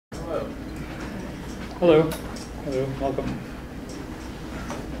Hello. Hello. Welcome.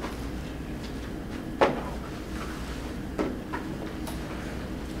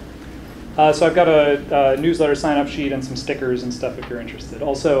 So I've got a newsletter sign-up sheet and some stickers and stuff if you're interested.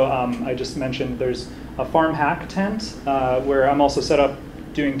 Also, I just mentioned there's a farm hack tent where I'm also set up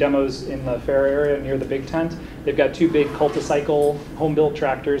doing demos in the fair area near the big tent. They've got 2 big Culticycle home-built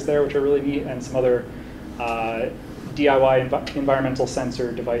tractors there, which are really neat, and some other DIY environmental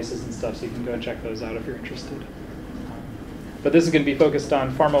sensor devices and stuff, so you can go and check those out if you're interested. But this is going to be focused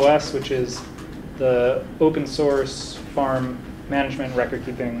on farmOS, which is the open source farm management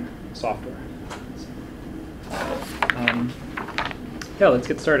record-keeping software. Yeah, let's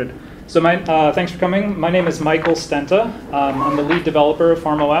get started. So thanks for coming. My name is Michael Stenta. I'm the lead developer of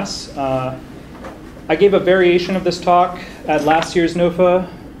farmOS. I gave a variation of this talk at last year's NOFA.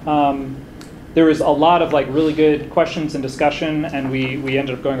 There was a lot of really good questions and discussion, and we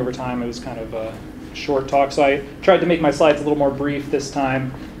ended up going over time. It was kind of a short talk, so I tried to make my slides a little more brief this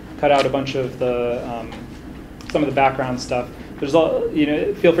time, cut out a bunch of some of the background stuff. There's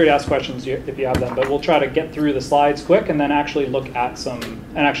feel free to ask questions if you have them, but we'll try to get through the slides quick and then actually look at some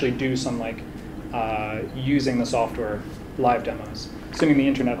and actually do some using the software live demos, assuming the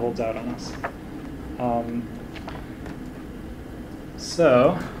internet holds out on us.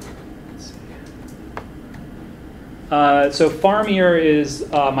 So farmER is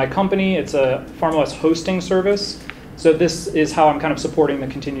my company. It's a farmOS hosting service. So this is how I'm kind of supporting the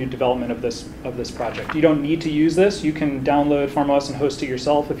continued development of this project. You don't need to use this. You can download farmOS and host it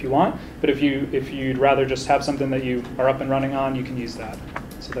yourself if you want. But if you'd rather just have something that you are up and running on, you can use that.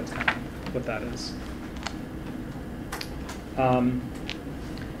 So that's kind of what that is.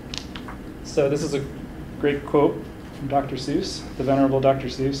 So this is a great quote from Dr. Seuss, the venerable Dr.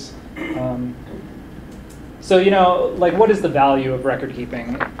 Seuss. So what is the value of record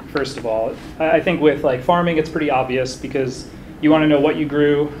keeping? First of all, I think with farming, it's pretty obvious because you want to know what you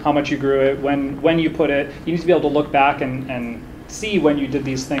grew, how much you grew it, when you put it. You need to be able to look back and see when you did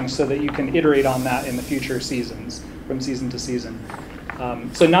these things so that you can iterate on that in the future seasons, from season to season.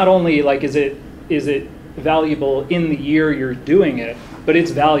 So not only is it valuable in the year you're doing it, but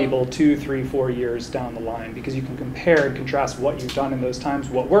it's valuable 2, 3, 4 years down the line because you can compare and contrast what you've done in those times,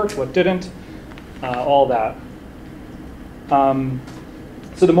 what worked, what didn't. All that.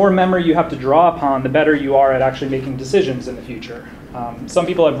 So the more memory you have to draw upon, the better you are at actually making decisions in the future. Some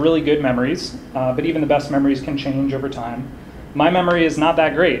people have really good memories, but even the best memories can change over time. My memory is not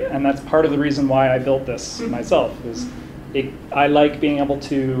that great, and that's part of the reason why I built this myself. I like being able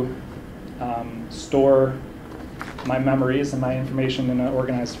to store my memories and my information in an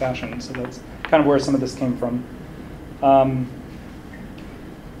organized fashion, so that's kind of where some of this came from.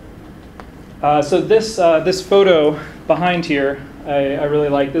 So this photo behind here, I really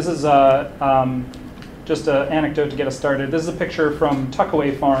like. This is just an anecdote to get us started. This is a picture from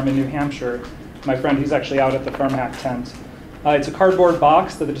Tuckaway Farm in New Hampshire. My friend, he's actually out at the farm hack tent. It's a cardboard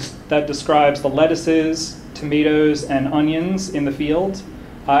box that describes the lettuces, tomatoes, and onions in the field,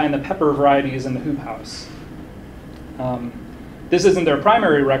 and the pepper varieties in the hoop house. This isn't their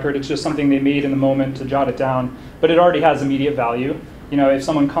primary record. It's just something they made in the moment to jot it down, but it already has immediate value. If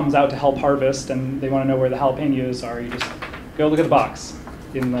someone comes out to help harvest and they want to know where the jalapenos are, you just go look at the box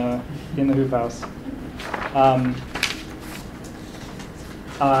in the hoop house.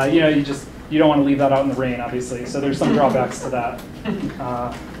 You don't want to leave that out in the rain, obviously. So there's some drawbacks to that.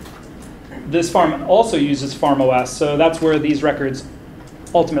 This farm also uses farmOS, so that's where these records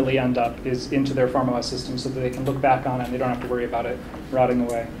ultimately end up, is into their farmOS system, so that they can look back on it and they don't have to worry about it rotting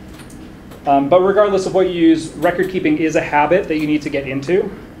away. But regardless of what you use, record keeping is a habit that you need to get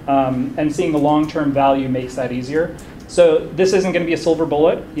into, and seeing the long-term value makes that easier. So this isn't going to be a silver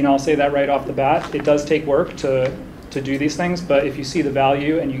bullet. I'll say that right off the bat. It does take work to do these things, but if you see the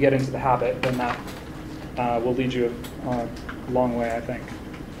value and you get into the habit, then that will lead you a long way, I think.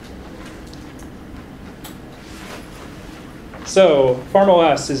 So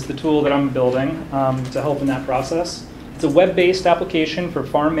farmOS is the tool that I'm building to help in that process. It's a web-based application for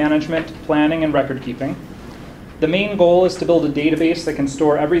farm management, planning, and record keeping. The main goal is to build a database that can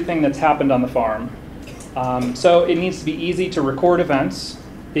store everything that's happened on the farm. So it needs to be easy to record events.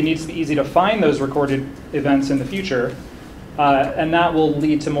 It needs to be easy to find those recorded events in the future. And that will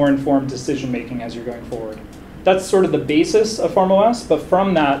lead to more informed decision-making as you're going forward. That's sort of the basis of farmOS, but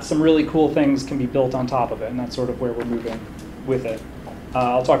from that, some really cool things can be built on top of it, and that's sort of where we're moving with it.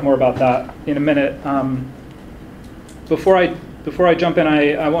 I'll talk more about that in a minute. Before I jump in,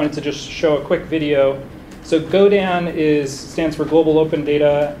 I wanted to just show a quick video. So GODAN stands for Global Open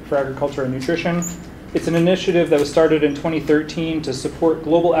Data for Agriculture and Nutrition. It's an initiative that was started in 2013 to support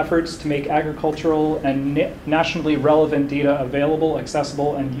global efforts to make agricultural and nationally relevant data available,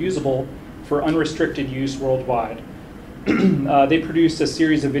 accessible, and usable for unrestricted use worldwide. They produced a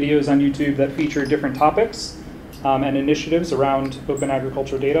series of videos on YouTube that feature different topics and initiatives around open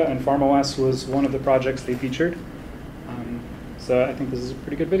agricultural data, and farmOS was one of the projects they featured. So I think this is a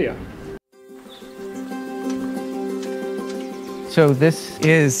pretty good video. So this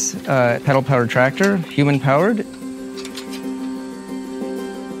is a pedal-powered tractor, human-powered.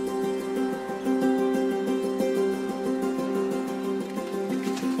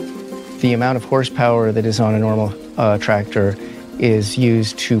 The amount of horsepower that is on a normal tractor is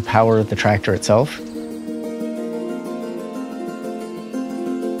used to power the tractor itself.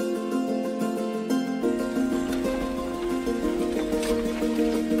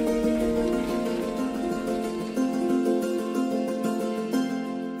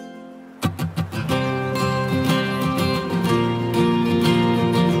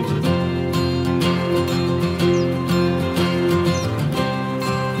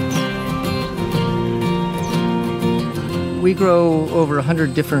 We grow over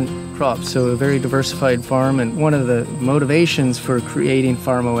 100 different crops, so a very diversified farm, and one of the motivations for creating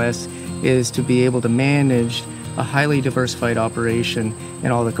farmOS is to be able to manage a highly diversified operation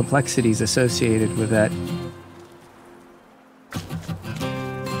and all the complexities associated with that.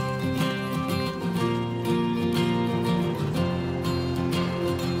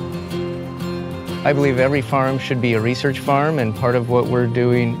 I believe every farm should be a research farm, and part of what we're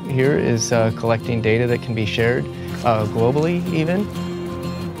doing here is collecting data that can be shared globally even.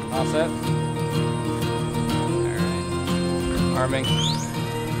 All set. All right. Arming.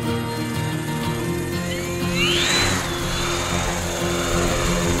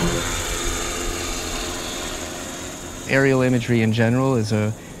 Aerial imagery in general is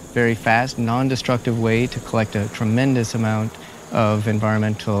a very fast, non-destructive way to collect a tremendous amount of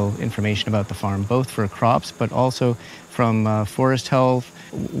environmental information about the farm, both for crops, but also from forest health,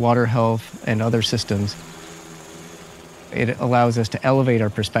 water health, and other systems. It allows us to elevate our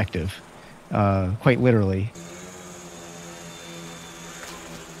perspective, quite literally.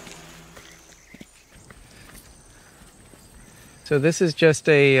 So this is just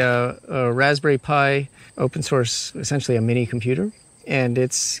a Raspberry Pi open source, essentially a mini computer, and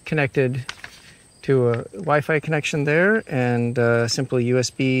it's connected to a Wi-Fi connection there and a simple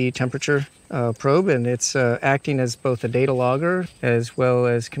USB temperature probe, and it's acting as both a data logger as well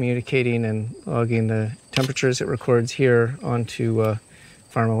as communicating and logging the temperatures it records here onto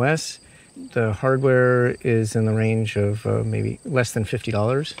farmOS. The hardware is in the range of maybe less than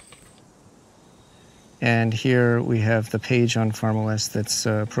 $50. And here we have the page on farmOS that's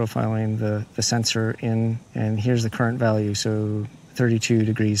profiling the sensor in, and here's the current value, so 32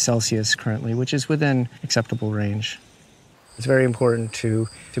 degrees Celsius currently, which is within acceptable range. It's very important to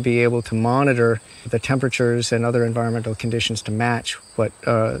be able to monitor the temperatures and other environmental conditions to match what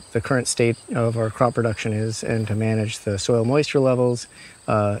the current state of our crop production is, and to manage the soil moisture levels,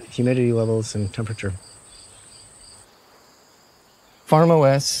 humidity levels, and temperature.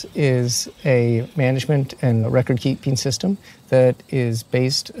 farmOS is a management and record-keeping system that is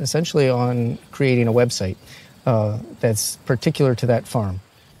based essentially on creating a website that's particular to that farm.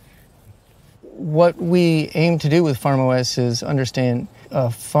 What we aim to do with farmOS is understand a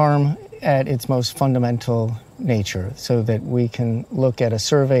farm at its most fundamental nature, so that we can look at a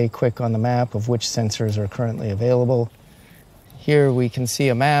survey quick on the map of which sensors are currently available. Here we can see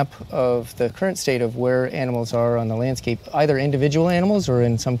a map of the current state of where animals are on the landscape, either individual animals or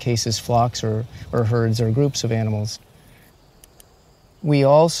in some cases flocks or herds or groups of animals. We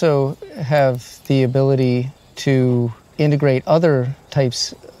also have the ability to integrate other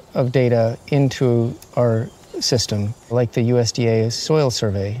types of data into our system, like the USDA soil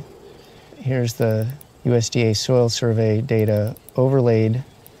survey. Here's the USDA soil survey data overlaid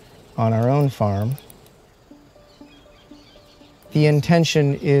on our own farm. The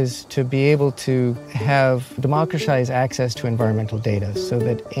intention is to be able to have democratized access to environmental data so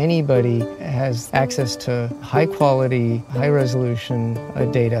that anybody has access to high quality, high resolution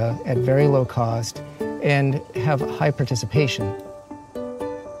data at very low cost and have high participation.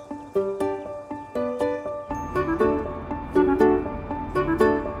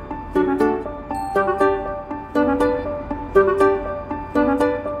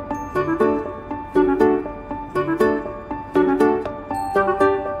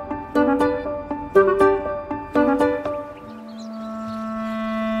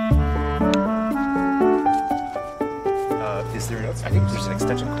 I think there's an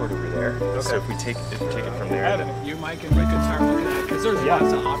extension cord over there. Okay. So if we take it from there, you, Mike, and we could start looking at it, because there's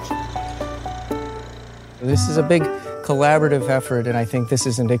lots of options. This is a big collaborative effort, and I think this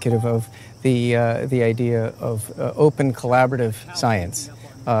is indicative of the idea of open collaborative science.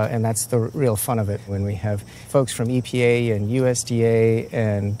 And that's the real fun of it, when we have folks from EPA and USDA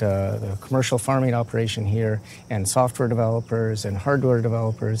and the commercial farming operation here and software developers and hardware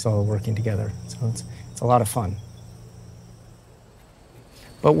developers all working together. So it's a lot of fun.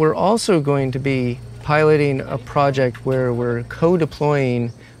 But we're also going to be piloting a project where we're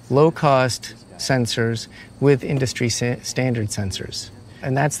co-deploying low-cost sensors with industry standard sensors.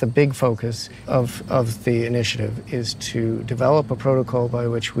 And that's the big focus of the initiative, is to develop a protocol by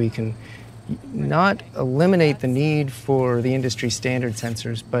which we can not eliminate the need for the industry standard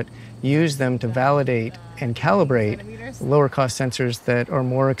sensors, but use them to validate and calibrate lower cost sensors that are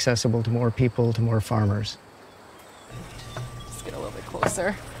more accessible to more people, to more farmers. Let's get a little bit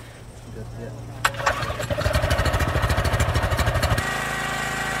closer.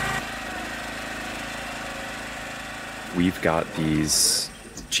 We've got these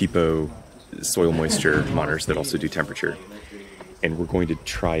cheapo soil moisture monitors that also do temperature. And we're going to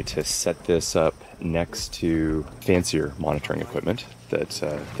try to set this up next to fancier monitoring equipment that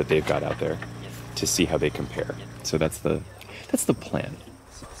they've got out there to see how they compare. So that's the plan.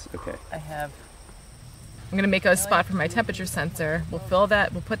 Okay. I'm gonna make a spot for my temperature sensor. We'll fill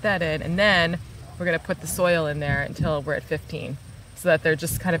that, we'll put that in, and then we're gonna put the soil in there until we're at 15, so that they're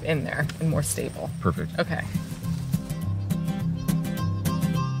just kind of in there and more stable. Perfect. Okay.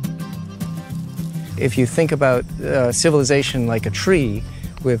 If you think about civilization like a tree,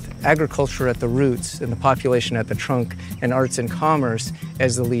 with agriculture at the roots and the population at the trunk and arts and commerce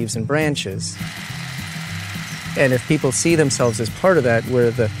as the leaves and branches, and if people see themselves as part of that,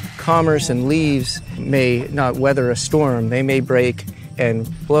 where the commerce and leaves may not weather a storm, they may break and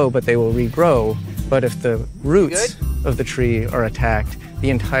blow, but they will regrow. But if the roots of the tree are attacked,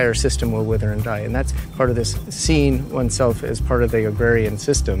 the entire system will wither and die. And that's part of this, seeing oneself as part of the agrarian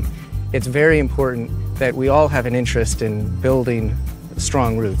system. It's very important that we all have an interest in building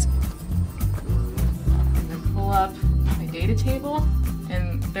strong roots. I'm gonna pull up my data table,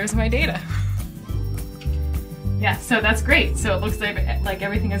 and there's my data. Yeah, so that's great. So it looks like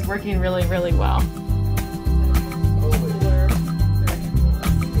everything is working really, really well.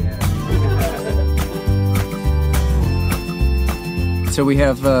 So we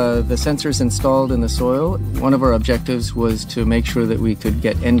have the sensors installed in the soil. One of our objectives was to make sure that we could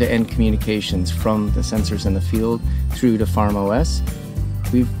get end-to-end communications from the sensors in the field through to farmOS.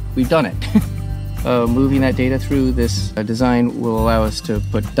 We've done it. Moving that data through this design will allow us to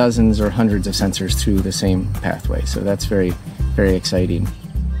put dozens or hundreds of sensors through the same pathway. So that's very, very exciting.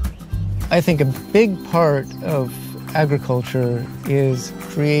 I think a big part of agriculture is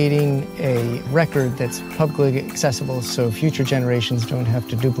creating a record that's publicly accessible so future generations don't have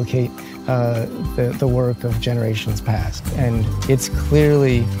to duplicate the work of generations past. And it's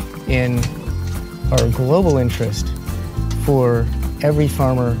clearly in our global interest for every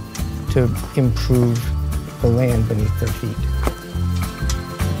farmer to improve the land beneath their feet.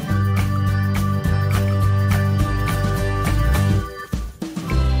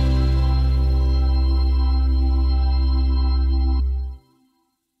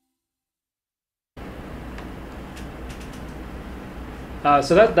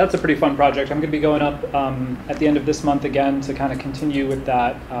 So that's a pretty fun project. I'm going to be going up at the end of this month again to kind of continue with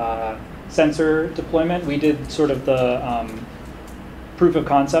that sensor deployment. We did sort of the proof of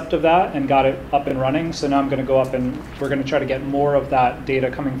concept of that and got it up and running. So now I'm going to go up and we're going to try to get more of that data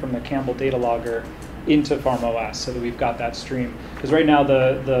coming from the Campbell data logger into farmOS so that we've got that stream. Because right now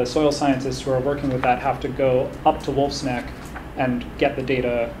the soil scientists who are working with that have to go up to Wolf's Neck and get the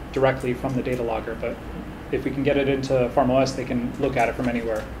data directly from the data logger. But if we can get it into farmOS, they can look at it from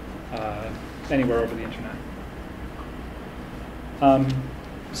anywhere, anywhere over the internet.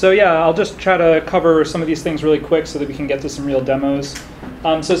 So yeah, I'll just try to cover some of these things really quick so that we can get to some real demos.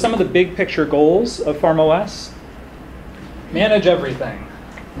 So some of the big picture goals of farmOS: manage everything.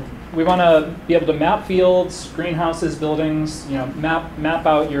 We want to be able to map fields, greenhouses, buildings, map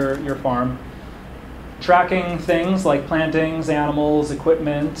out your farm. Tracking things like plantings, animals,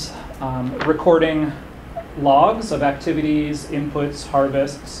 equipment, recording logs of activities, inputs,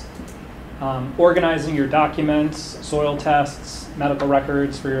 harvests, organizing your documents, soil tests, medical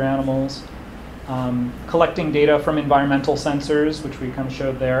records for your animals, collecting data from environmental sensors, which we kind of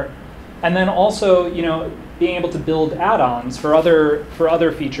showed there, and then also, being able to build add-ons for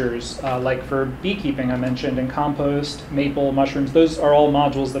other features, like for beekeeping I mentioned, and compost, maple, mushrooms. Those are all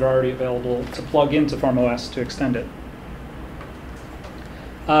modules that are already available to plug into farmOS to extend it.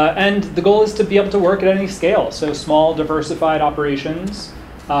 And the goal is to be able to work at any scale, so small, diversified operations,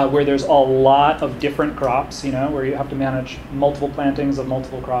 where there's a lot of different crops, where you have to manage multiple plantings of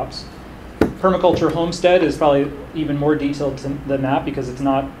multiple crops. Permaculture homestead is probably even more detailed than that because it's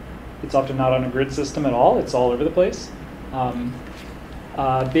often not on a grid system at all. It's all over the place.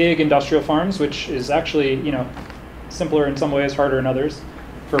 Big industrial farms, which is actually, simpler in some ways, harder in others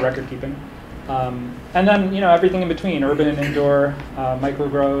for record keeping. And then, everything in between, urban and indoor,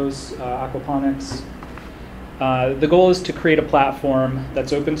 microgrows, aquaponics. The goal is to create a platform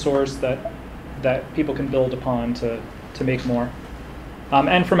that's open source that people can build upon to make more.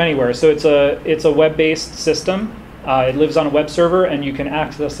 And from anywhere. So it's a web-based system. It lives on a web server, and you can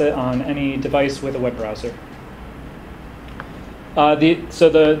access it on any device with a web browser.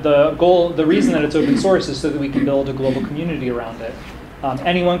 The goal, the reason that it's open source is so that we can build a global community around it.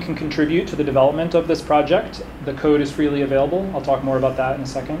 Anyone can contribute to the development of this project. The code is freely available. I'll talk more about that in a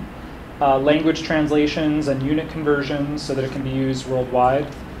second. Language translations and unit conversions so that it can be used worldwide.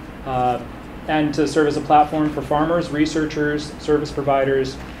 And to serve as a platform for farmers, researchers, service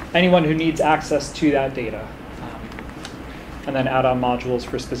providers, anyone who needs access to that data. And then add-on modules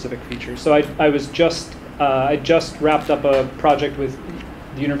for specific features. So I just wrapped up a project with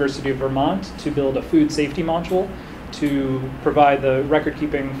the University of Vermont to build a food safety module to provide the record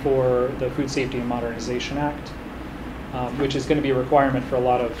keeping for the Food Safety and Modernization Act, which is going to be a requirement for a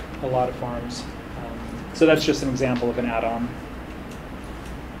lot of farms. So that's just an example of an add-on.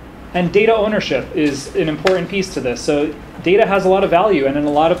 And data ownership is an important piece to this. So data has a lot of value, and in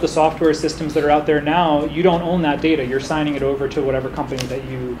a lot of the software systems that are out there now, you don't own that data. You're signing it over to whatever company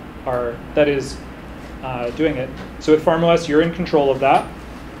that is doing it. So with farmOS, you're in control of that.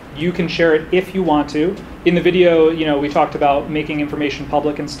 You can share it if you want to. In the video, we talked about making information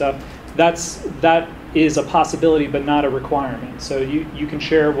public and stuff. That is a possibility, but not a requirement. So you can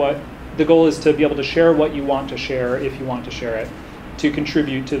share the goal is to be able to share what you want to share if you want to share it, to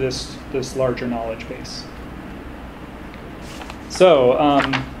contribute to this larger knowledge base. So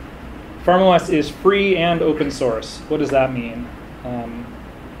farmOS is free and open source. What does that mean?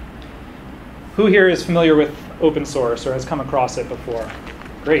 Who here is familiar with open source or has come across it before?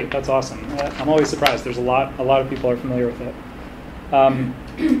 Great, that's awesome. I'm always surprised. There's a lot of people are familiar with it.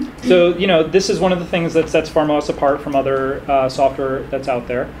 So this is one of the things that sets farmOS apart from other software that's out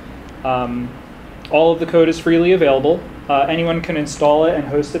there. All of the code is freely available. Anyone can install it and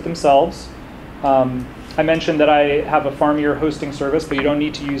host it themselves. I mentioned that I have a Farmier hosting service, but you don't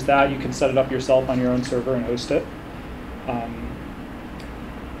need to use that. You can set it up yourself on your own server and host it.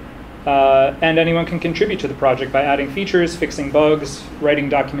 And anyone can contribute to the project by adding features, fixing bugs, writing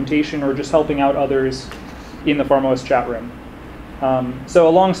documentation, or just helping out others in the farmOS chat room. So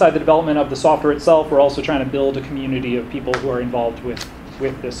alongside the development of the software itself, we're also trying to build a community of people who are involved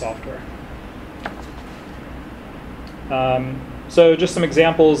with this software. So just some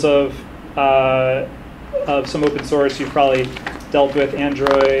examples of some open source you've probably dealt with: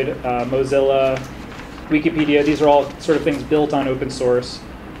 Android, Mozilla, Wikipedia. These are all sort of things built on open source.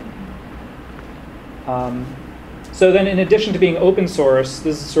 So then in addition to being open source,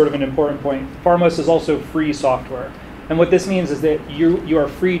 this is sort of an important point, farmOS is also free software. And what this means is that you are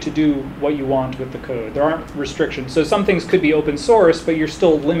free to do what you want with the code. There aren't restrictions. So some things could be open source, but you're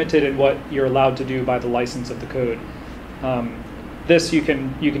still limited in what you're allowed to do by the license of the code. This you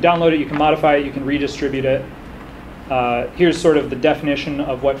can download it, you can modify it, you can redistribute it. Here's sort of the definition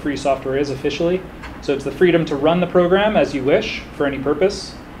of what free software is officially. So it's the freedom to run the program as you wish for any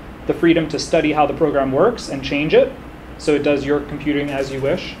purpose, the freedom to study how the program works and change it, so it does your computing as you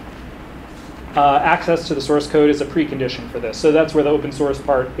wish. Access to the source code is a precondition for this. So that's where the open source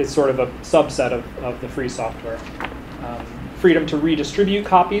part is sort of a subset of the free software. Freedom to redistribute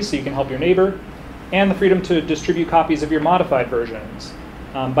copies so you can help your neighbor, and the freedom to distribute copies of your modified versions.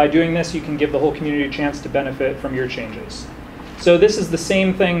 By doing this, you can give the whole community a chance to benefit from your changes. So this is the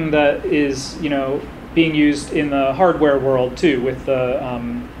same thing that is, being used in the hardware world too, with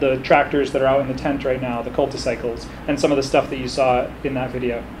the tractors that are out in the tent right now, the culticycles, and some of the stuff that you saw in that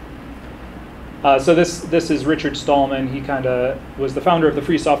video. So this is Richard Stallman. He kind of was the founder of the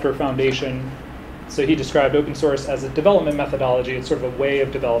Free Software Foundation. So he described open source as a development methodology. It's sort of a way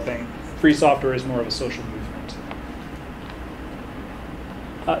of developing. Free software is more of a social movement.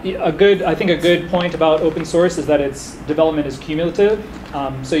 I think a good point about open source is that its development is cumulative.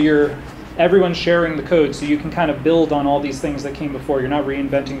 So everyone's sharing the code, so you can kind of build on all these things that came before. You're not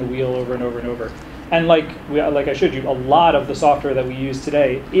reinventing the wheel over and over and over. And like I showed you, a lot of the software that we use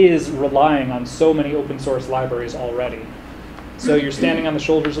today is relying on so many open source libraries already. So you're standing on the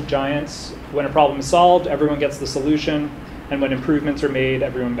shoulders of giants. When a problem is solved, everyone gets the solution. And when improvements are made,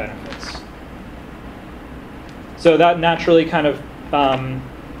 everyone benefits. So that naturally kind of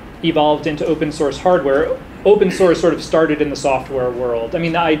evolved into open source hardware. Open source sort of started in the software world. I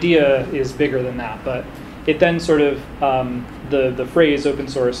mean, the idea is bigger than that, but it then sort of, the phrase open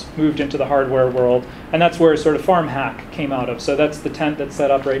source moved into the hardware world, and that's where sort of FarmHack came out of. So that's the tent that's set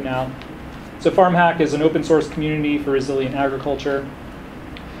up right now. So FarmHack is an open source community for resilient agriculture.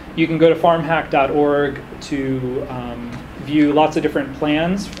 You can go to farmhack.org to view lots of different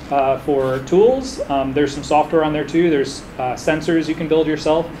plans for tools. There's some software on there too. There's sensors you can build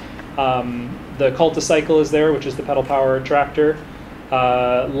yourself. The Culticycle is there, which is the pedal powered tractor.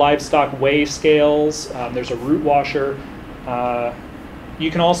 Livestock weigh scales. There's a root washer.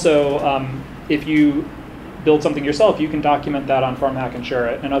 You can also, if you build something yourself, you can document that on FarmHack and share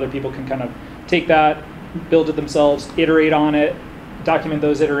it, and other people can kind of take that, build it themselves, iterate on it, document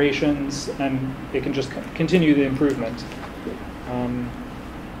those iterations, and it can just continue the improvement.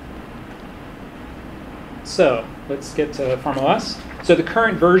 So let's get to farmOS. So the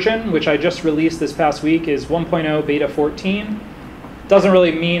current version, which I just released this past week, is 1.0 beta 14. Doesn't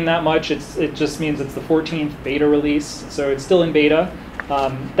really mean that much. It just means it's the 14th beta release, so it's still in beta.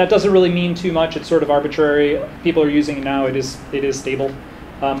 That doesn't really mean too much. It's sort of arbitrary. People are using it now. It is stable.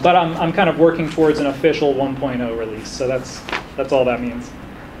 But I'm kind of working towards an official 1.0 release, so that's all that means.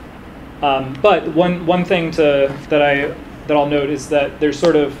 But one thing that I'll note is that there's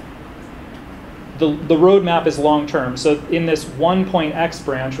sort of the roadmap is long term. So in this 1.x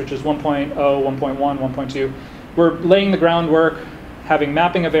branch, which is 1.0, 1.1, 1.2, we're laying the groundwork, having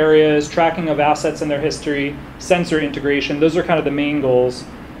mapping of areas, tracking of assets and their history, sensor integration. Those are kind of the main goals.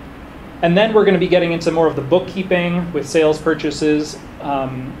 And then we're going to be getting into more of the bookkeeping with sales purchases,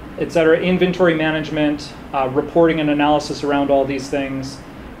 et cetera, inventory management, reporting and analysis around all these things,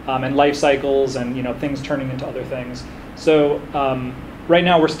 and life cycles and things turning into other things. So right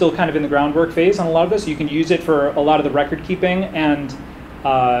now we're still kind of in the groundwork phase on a lot of this. You can use it for a lot of the record keeping, and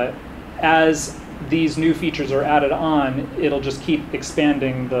as these new features are added on, it'll just keep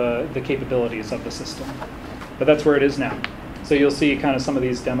expanding the capabilities of the system. But that's where it is now. So you'll see kind of some of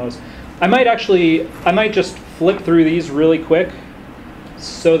these demos. I might just flip through these really quick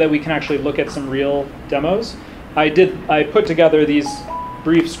so that we can actually look at some real demos. I put together these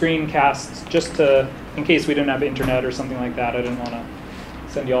brief screencasts just in case we didn't have internet or something like that. I didn't want to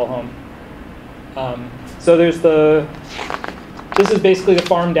send you all home. So this is basically the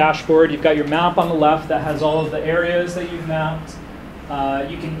farm dashboard. You've got your map on the left that has all of the areas that you've mapped.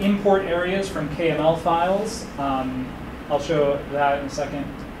 You can import areas from KML files. I'll show that in a second.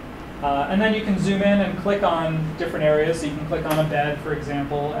 And then you can zoom in and click on different areas. So you can click on a bed, for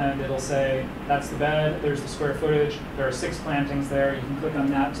example, and it'll say, that's the bed, there's the square footage. There are 6 plantings there. You can click on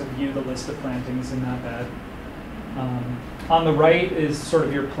that to view the list of plantings in that bed. On the right is sort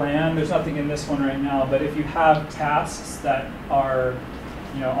of your plan. There's nothing in this one right now, but if you have tasks that are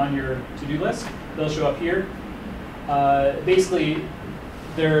on your to-do list, they'll show up here. Basically,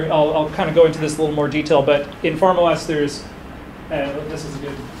 I'll kind of go into this a little more detail, but in farmOS there's, this is a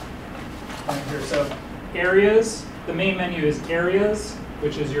good point here. So areas, the main menu is areas,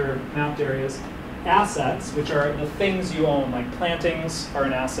 which is your mapped areas. Assets, which are the things you own, like plantings are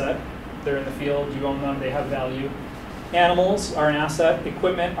an asset. They're in the field, you own them, they have value. Animals are an asset,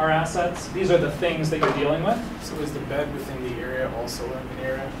 equipment are assets. These are the things that you're dealing with. So is the bed within the area also an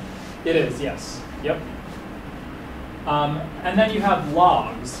area? It is, yes. Yep. And then you have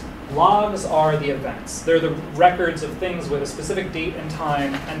logs. Logs are the events. They're the records of things with a specific date and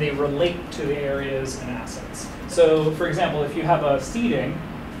time, and they relate to the areas and assets. So, for example, if you have a seeding,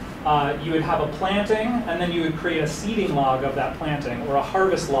 you would have a planting, and then you would create a seeding log of that planting, or a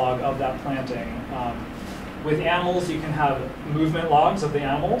harvest log of that planting. With animals, you can have movement logs of the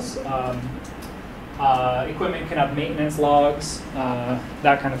animals. Equipment can have maintenance logs,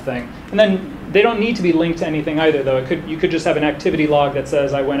 that kind of thing. And then they don't need to be linked to anything either, though. You could just have an activity log that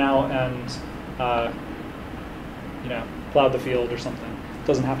says I went out and plowed the field or something. It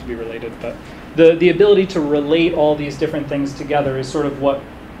doesn't have to be related, but the ability to relate all these different things together is sort of what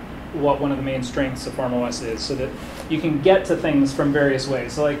one of the main strengths of farmOS is, so that you can get to things from various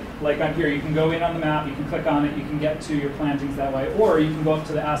ways. So like on here, you can go in on the map, you can click on it, you can get to your plantings that way, or you can go up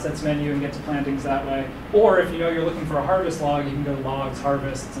to the assets menu and get to plantings that way. Or if you're looking for a harvest log, you can go to logs,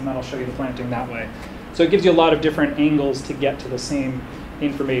 harvests, and that'll show you the planting that way. So it gives you a lot of different angles to get to the same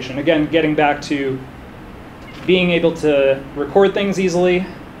information. Again, getting back to being able to record things easily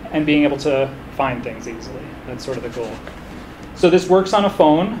and being able to find things easily. That's sort of the goal. So this works on a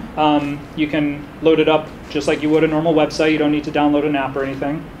phone. You can load it up just like you would a normal website. You don't need to download an app or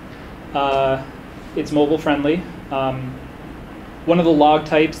anything. It's mobile friendly. One of the log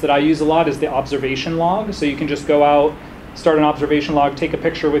types that I use a lot is the observation log. So you can just go out start an observation log, take a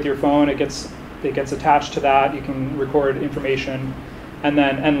picture with your phone. It gets attached to that. You can record information,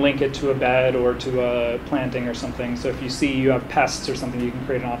 and link it to a bed or to a planting or something. So if you see you have pests or something, you can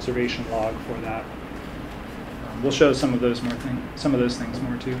create an observation log for that. We'll show some of those things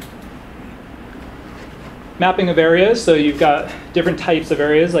more too. Mapping of areas. So you've got different types of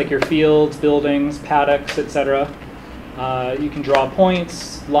areas like your fields, buildings, paddocks, etc. You can draw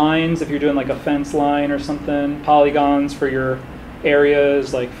points, lines if you're doing like a fence line or something, polygons for your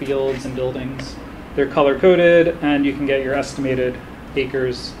areas like fields and buildings. They're color coded, and you can get your estimated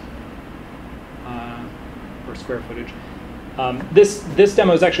acres or square footage. This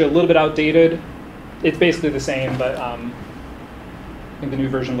demo is actually a little bit outdated. It's basically the same, but I think the new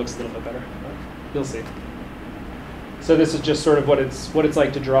version looks a little bit better. But you'll see. So this is just sort of what it's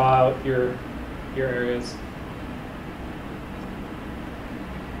like to draw out your areas.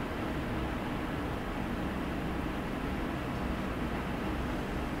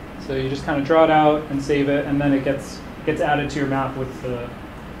 So you just kind of draw it out and save it, and then it gets added to your map with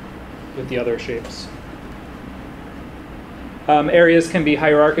the other shapes. Areas can be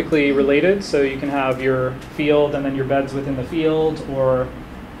hierarchically related, so you can have your field and then your beds within the field, or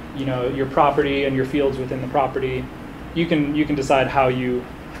your property and your fields within the property. You can decide how you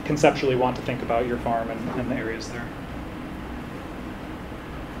conceptually want to think about your farm and the areas there.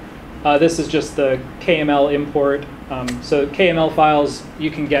 This is just the KML import. So KML files you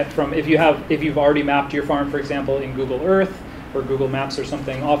can get from if you've already mapped your farm, for example, in Google Earth or Google Maps or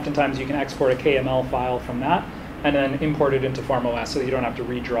something. Oftentimes you can export a KML file from that and then import it into farmOS so that you don't have to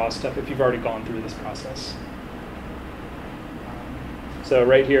redraw stuff if you've already gone through this process. So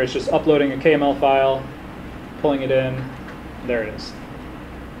right here it's just uploading a KML file, pulling it in. There it is.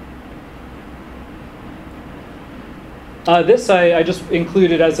 This I just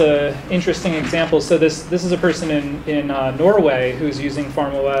included as an interesting example. So this is a person in Norway who's using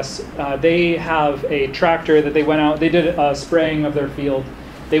farmOS. They have a tractor that they went out. They did a spraying of their field.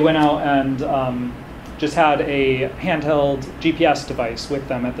 They went out and just had a handheld GPS device with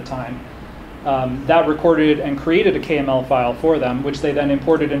them at the time. That recorded and created a KML file for them, which they then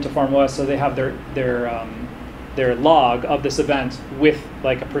imported into farmOS. So they have their log of this event with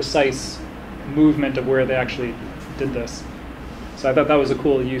like a precise movement of where they actually did this. So I thought that was a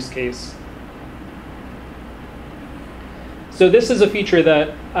cool use case. So this is a feature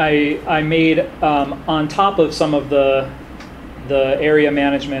that I made on top of some of the area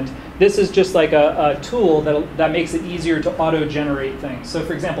management. This is just like a tool that makes it easier to auto-generate things. So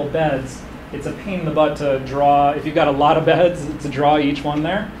for example, beds, it's a pain in the butt to draw. If you've got a lot of beds, to draw each one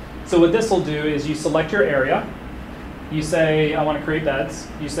there. So what this will do is you select your area. You say, I want to create beds.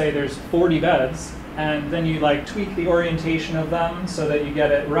 You say there's 40 beds. And then you like tweak the orientation of them so that you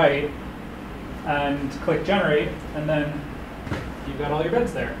get it right, and click generate, and then you've got all your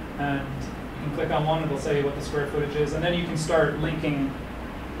beds there. And you can click on one, it'll say what the square footage is, and then you can start linking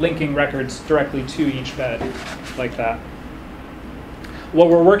records directly to each bed like that. What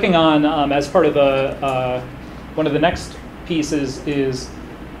we're working on as part of the one of the next pieces is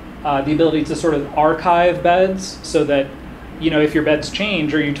the ability to sort of archive beds so that if your beds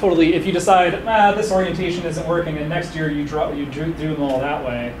change, or if you decide, this orientation isn't working, and next year you do them all that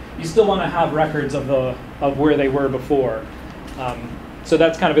way, you still want to have records of where they were before. So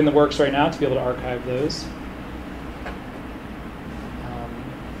that's kind of in the works right now to be able to archive those.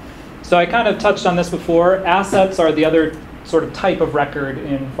 So I kind of touched on this before. Assets are the other sort of type of record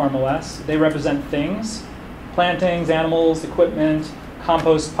in farmOS. They represent things, plantings, animals, equipment,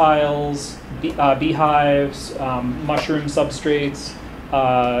 compost piles, beehives, mushroom substrates,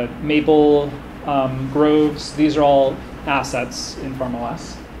 maple groves. These are all assets in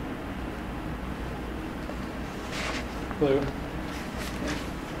farmOS. Blue.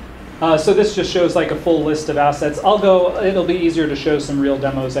 So this just shows like a full list of assets. It'll be easier to show some real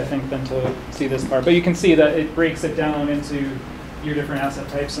demos, I think, than to see this part. But you can see that it breaks it down into your different asset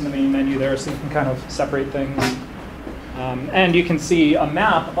types in the main menu there, so you can kind of separate things. And you can see a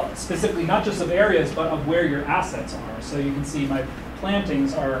map, specifically not just of areas, but of where your assets are. So you can see my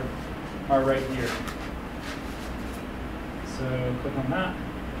plantings are right here. So click on that,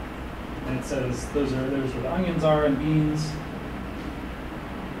 and it says those are where the onions are and beans.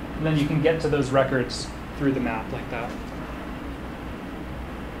 And then you can get to those records through the map like that.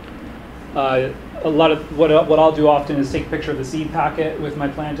 A lot of what I'll do often is take a picture of the seed packet with my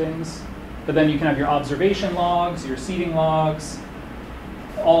plantings. But then you can have your observation logs, your seeding logs,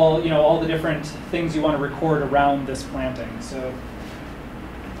 all the different things you want to record around this planting. So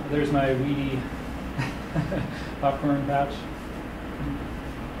there's my weedy popcorn patch.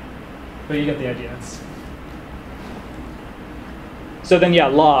 But you get the idea. So then, yeah,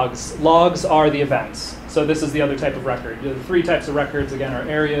 logs. Logs are the events. So this is the other type of record. The three types of records, again, are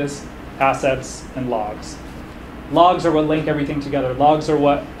areas, assets, and logs. Logs are what link everything together. Logs are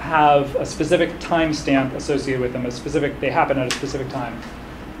what have a specific timestamp associated with them. They happen at a specific time.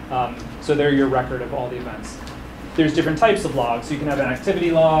 So they're your record of all the events. There's different types of logs. So you can have an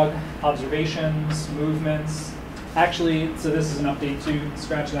activity log, observations, movements. Actually, so this is an update too.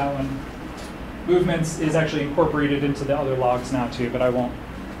 Scratch that one. Movements is actually incorporated into the other logs now too, but I won't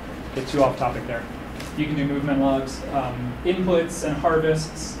get too off topic there. You can do movement logs, inputs and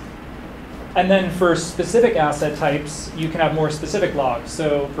harvests. And then for specific asset types, you can have more specific logs.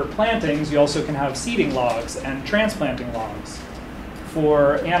 So for plantings, you also can have seeding logs and transplanting logs.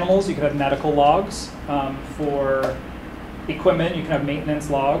 For animals, you can have medical logs. For equipment, you can have maintenance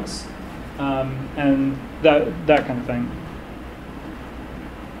logs, and that kind of thing.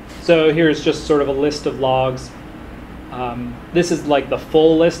 So here's just sort of a list of logs. This is like the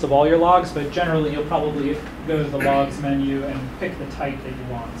full list of all your logs, but generally you'll probably go to the logs menu and pick the type that you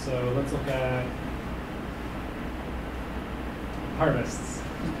want. So let's look at harvests.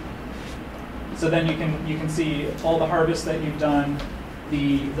 So then you can see all the harvests that you've done,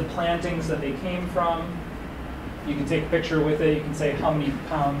 the plantings that they came from. You can take a picture with it. You can say how many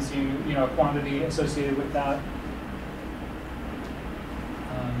pounds quantity associated with that.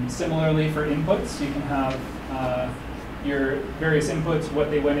 Similarly for inputs, you can have your various inputs,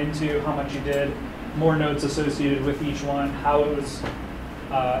 what they went into, how much you did, more notes associated with each one, how it was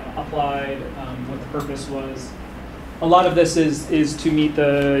applied, what the purpose was. A lot of this is to meet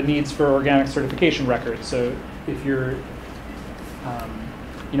the needs for organic certification records. So if you're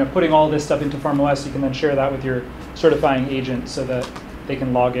putting all this stuff into farmOS, you can then share that with your certifying agent so that they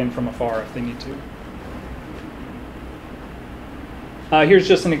can log in from afar if they need to. Here's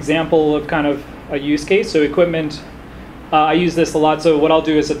just an example of kind of a use case. So equipment, I use this a lot. So what I'll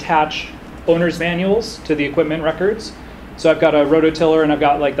do is attach owner's manuals to the equipment records. So I've got a rototiller and I've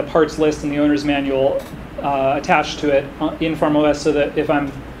got like the parts list and the owner's manual attached to it in farmOS so that if I'm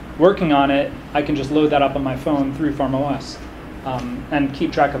working on it, I can just load that up on my phone through farmOS and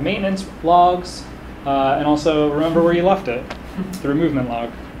keep track of maintenance logs and also remember where you left it through a movement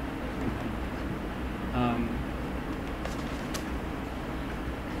log.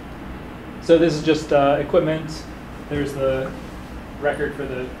 So this is just equipment. There's the record for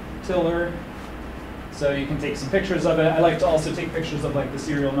the tiller. So you can take some pictures of it. I like to also take pictures of like the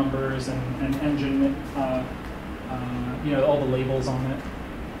serial numbers and engine, all the labels on it.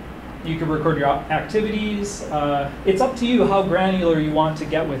 You can record your activities. It's up to you how granular you want to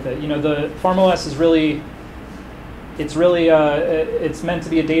get with it. The farmOS is it's meant to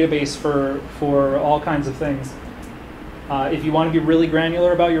be a database for all kinds of things. If you want to be really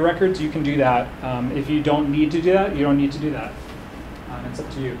granular about your records, you can do that. If you don't need to do that, you don't need to do that. It's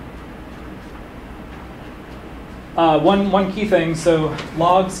up to you. One key thing, so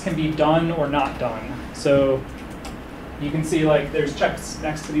logs can be done or not done. So you can see like there's checks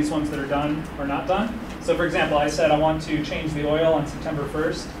next to these ones that are done or not done. So for example, I said I want to change the oil on September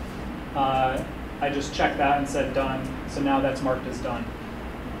 1st. I just checked that and said done. So now that's marked as done.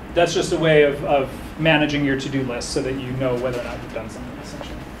 That's just a way of managing your to-do list so that you know whether or not you've done something,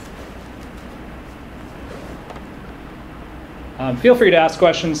 essentially. Feel free to ask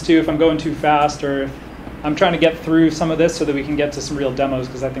questions, too, if I'm going too fast or if I'm trying to get through some of this so that we can get to some real demos,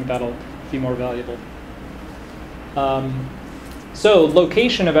 because I think that'll be more valuable. So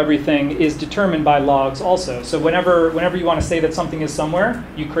location of everything is determined by logs also. So whenever you want to say that something is somewhere,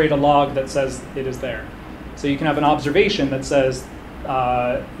 you create a log that says it is there. So you can have an observation that says,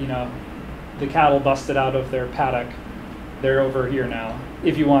 the cattle busted out of their paddock. They're over here now,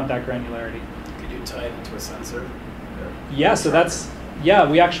 if you want that granularity. Could you tie it into a sensor? Yeah, so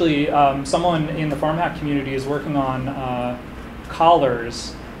we actually, someone in the farm hack community is working on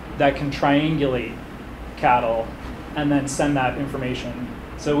collars that can triangulate cattle and then send that information.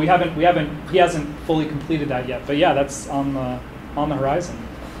 So he hasn't fully completed that yet, but yeah, that's on the horizon.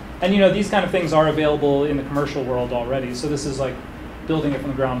 And these kind of things are available in the commercial world already. So this is like building it from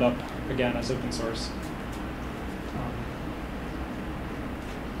the ground up again as open source.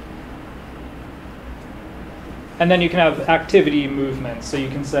 And then you can have activity movements. So you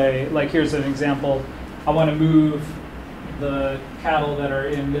can say, like, here's an example. I want to move the cattle that are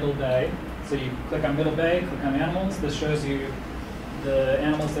in Middle Bay. So you click on Middle Bay, click on Animals. This shows you the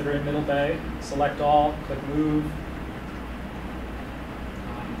animals that are in Middle Bay. Select all, click Move.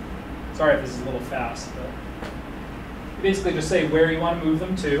 Sorry if this is a little fast, but you basically just say where you want to move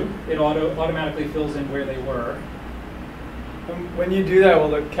them to. It automatically fills in where they were. When you do that, will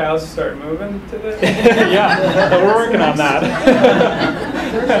the cows start moving to the? Yeah, so we're working on that.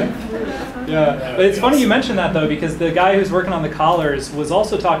 Yeah, but it's funny you mentioned that though, because the guy who's working on the collars was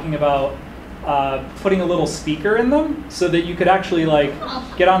also talking about putting a little speaker in them so that you could actually like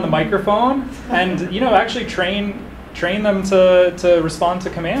get on the microphone and actually train them to respond to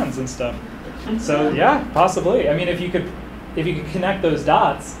commands and stuff. So yeah, possibly. I mean, if you could connect those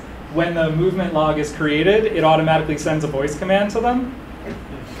dots, when the movement log is created, it automatically sends a voice command to them.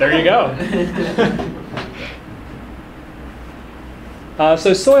 There you go.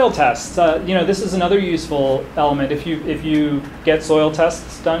 So soil tests. This is another useful element. If you get soil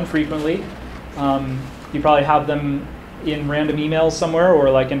tests done frequently, you probably have them in random emails somewhere or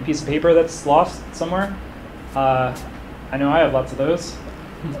like in a piece of paper that's lost somewhere. I know I have lots of those.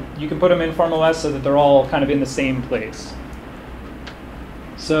 You can put them in farmOS so that they're all kind of in the same place.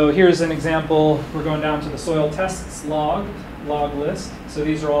 So here's an example. We're going down to the soil tests log list. So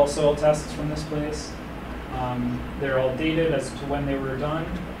these are all soil tests from this place. They're all dated as to when they were done.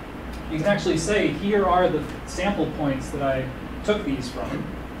 You can actually say, here are the sample points that I took these from.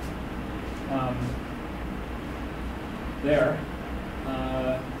 There.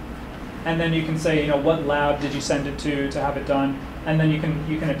 And then you can say, what lab did you send it to have it done? And then you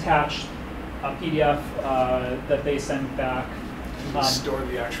can attach a PDF that they send back. Can you store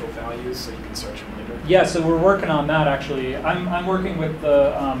the actual values so you can search them later? Yeah, so we're working on that actually. I'm working with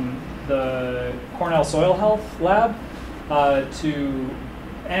the Cornell Soil Health Lab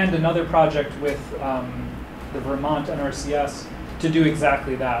and another project with the Vermont NRCS to do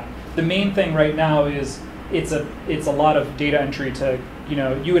exactly that. The main thing right now is it's a lot of data entry to,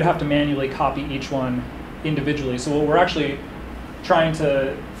 you would have to manually copy each one individually. So what we're actually trying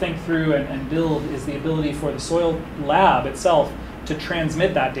to think through and build is the ability for the soil lab itself to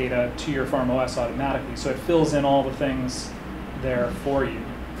transmit that data to your farmOS automatically. So it fills in all the things there for you.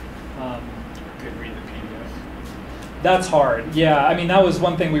 Could read the PDF. That's hard. Yeah, I mean, that was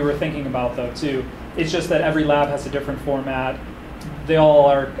one thing we were thinking about though too. It's just that every lab has a different format. They all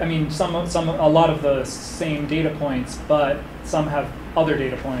are, I mean, a lot of the same data points, but some have other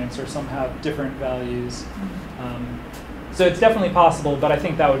data points or some have different values. So it's definitely possible, but I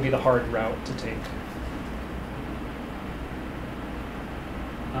think that would be the hard route to take.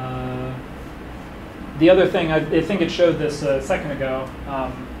 The other thing, I think it showed this a second ago,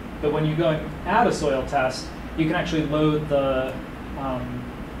 but when you go and add a soil test, you can actually load the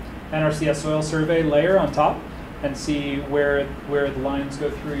NRCS soil survey layer on top and see where the lines go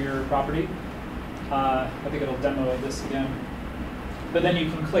through your property. I think it'll demo this again. But then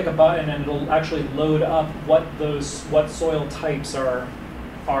you can click a button and it'll actually load up what soil types are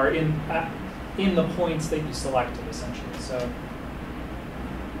in the points that you selected essentially. So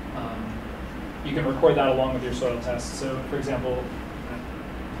you can record that along with your soil test. So for example,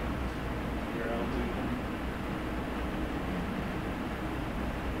 here I'll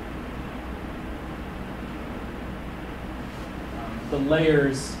do the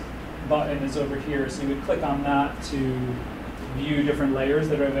layers button is over here, so you would click on that to view different layers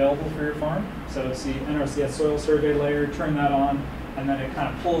that are available for your farm. So see NRCS soil survey layer, turn that on, and then it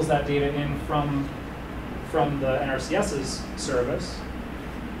kind of pulls that data in from the NRCS's service.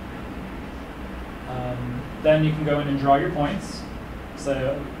 Then you can go in and draw your points.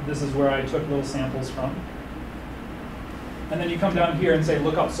 So this is where I took little samples from. And then you come down here and say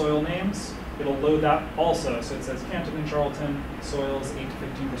look up soil names. It'll load that also. So it says Canton and Charlton, soils 8 to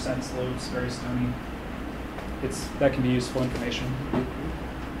 15% slopes, very stony. That can be useful information.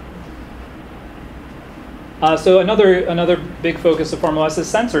 So another big focus of farmOS is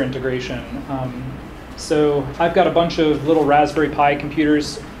sensor integration. So I've got a bunch of little Raspberry Pi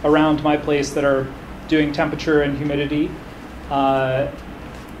computers around my place that are doing temperature and humidity. My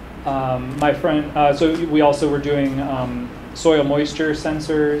friend, so we also were doing soil moisture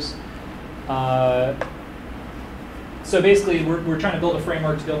sensors. So basically, we're trying to build a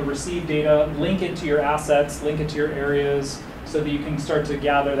framework to be able to receive data, link it to your assets, link it to your areas, so that you can start to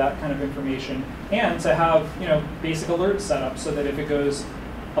gather that kind of information, and to have basic alerts set up so that if it goes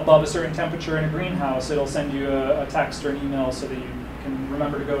above a certain temperature in a greenhouse, it'll send you a text or an email so that you can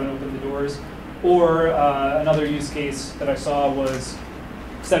remember to go and open the doors. Or another use case that I saw was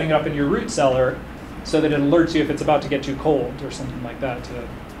setting it up in your root cellar so that it alerts you if it's about to get too cold or something like that to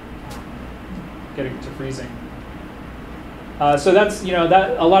get it to freezing. So that's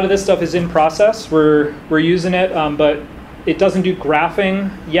that a lot of this stuff is in process. We're using it, but it doesn't do graphing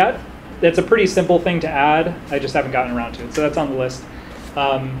yet. It's a pretty simple thing to add. I just haven't gotten around to it, so that's on the list.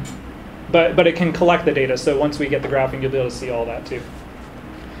 But it can collect the data. So once we get the graphing, you'll be able to see all that too.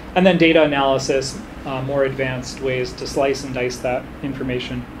 And then data analysis, more advanced ways to slice and dice that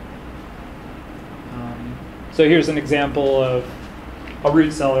information. So here's an example of a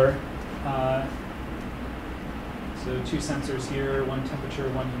root cellar. So 2 sensors here, 1 temperature,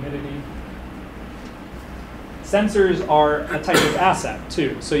 1 humidity. Sensors are a type of asset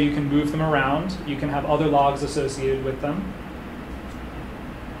too, so you can move them around. You can have other logs associated with them.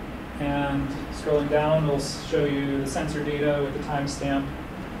 And scrolling down, we'll show you the sensor data with the timestamp.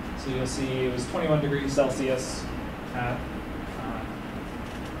 So you'll see it was 21 degrees Celsius at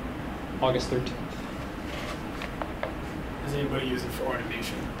August 13th. Does anybody use it for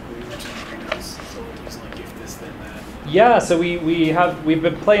automation? We mentioned greenhouse, so we're using like if this, then that. Yeah, so we've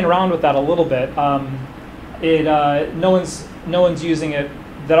been playing around with that a little bit. No one's using it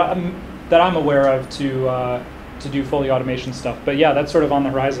that I'm aware of to do fully automation stuff. But yeah, that's sort of on the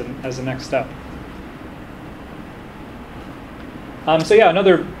horizon as a next step. So yeah,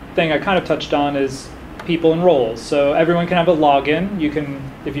 another thing I kind of touched on is people and roles. So everyone can have a login. You can,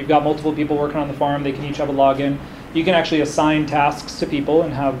 if you've got multiple people working on the farm, they can each have a login. You can actually assign tasks to people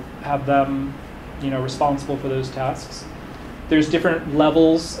and have them, responsible for those tasks. There's different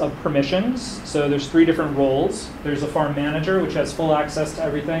levels of permissions. So there's 3 different roles. There's a farm manager, which has full access to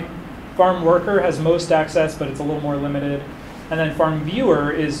everything. Farm worker has most access, but it's a little more limited. And then farm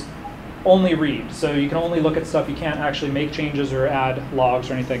viewer is only read. So you can only look at stuff. You can't actually make changes or add logs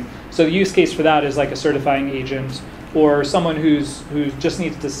or anything. So the use case for that is like a certifying agent or someone who just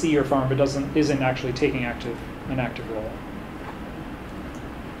needs to see your farm but isn't actually taking an active role.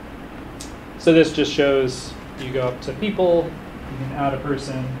 So this just shows you go up to people, you can add a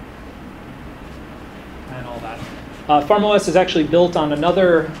person, and all that. farmOS is actually built on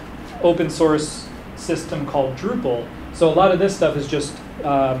another open source system called Drupal. So a lot of this stuff is just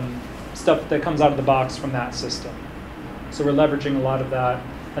stuff that comes out of the box from that system. So we're leveraging a lot of that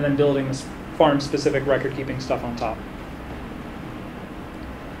and then building this farm-specific record-keeping stuff on top.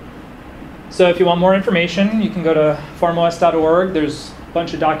 So if you want more information, you can go to farmos.org. There's a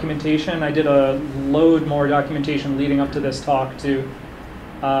bunch of documentation. I did a load more documentation leading up to this talk too.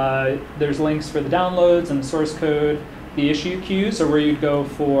 There's links for the downloads and the source code. The issue queues are where you'd go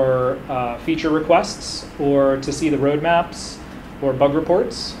for feature requests or to see the roadmaps or bug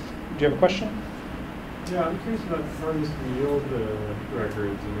reports. Do you have a question? Yeah, I'm curious about how these can yield the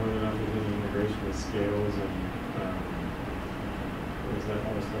records and whether or not there's any integration with scales and is that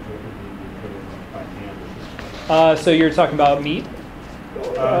all the stuff that we can put in by hand? So you're talking about meat?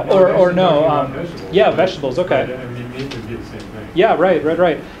 No, vegetables. Yeah, vegetables, okay. But, I mean, meat would be the same thing. Yeah,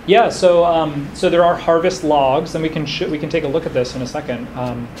 right. Yeah, so so there are harvest logs, and we can take a look at this in a second.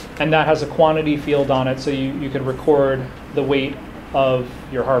 And that has a quantity field on it, so you can record the weight of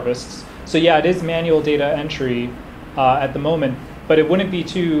your harvests. So yeah, it is manual data entry at the moment, but it wouldn't be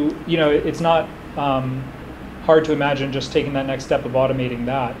too, it's not hard to imagine just taking that next step of automating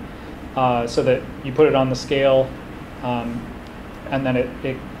that so that you put it on the scale and then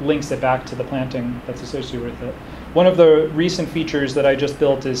it links it back to the planting that's associated with it. One of the recent features that I just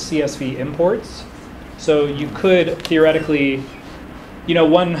built is CSV imports. So you could theoretically,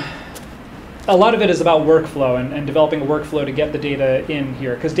 a lot of it is about workflow and developing a workflow to get the data in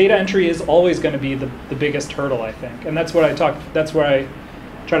here, because data entry is always going to be the biggest hurdle, I think, and that's where I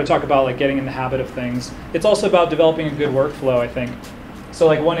try to talk about like getting in the habit of things. It's also about developing a good workflow, I think. So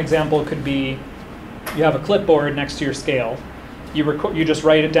like one example could be you have a clipboard next to your scale. You just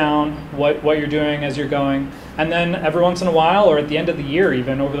write it down what you're doing as you're going, and then every once in a while, or at the end of the year,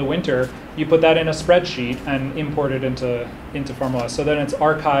 even over the winter, you put that in a spreadsheet and import it into farmOS. So then it's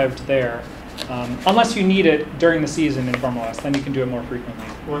archived there. Unless you need it during the season in farmOS, then you can do it more frequently.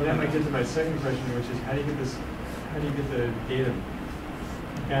 Well, that might get to my second question, which is how do you get the data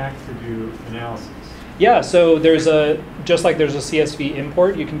back to do analysis? Yeah, so just like there's a CSV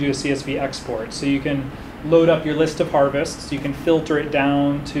import, you can do a CSV export. So you can load up your list of harvests, you can filter it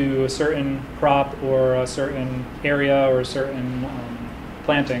down to a certain crop or a certain area or a certain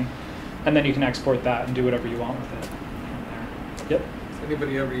planting, and then you can export that and do whatever you want with it from there. Yep. Has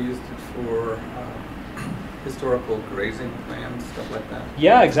anybody ever used it for historical grazing plans, stuff like that?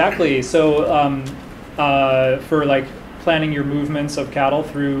 Yeah, exactly. So for like planning your movements of cattle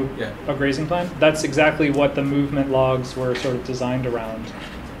through a grazing plan, that's exactly what the movement logs were sort of designed around.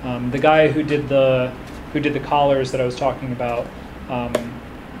 The guy who did the collars that I was talking about,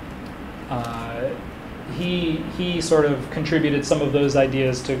 he sort of contributed some of those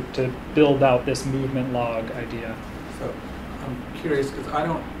ideas to build out this movement log idea. So I'm curious because I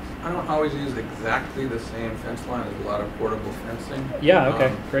don't always use exactly the same fence line. There's a lot of portable fencing. Yeah.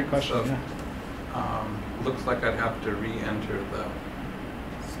 Okay. Great question. So, looks like I'd have to re-enter the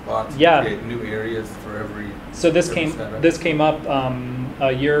spots, Yeah. create new areas for every. So this every came setup? this came up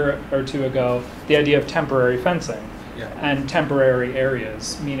a year or two ago. The idea of temporary fencing Yeah. and temporary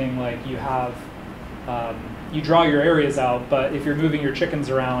areas, meaning like you have you draw your areas out, but if you're moving your chickens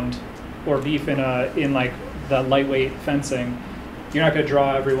around or beef in like the lightweight fencing, you're not going to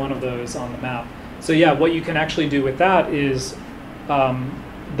draw every one of those on the map. So yeah, what you can actually do with that is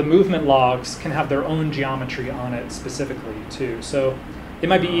the movement logs can have their own geometry on it specifically too. So it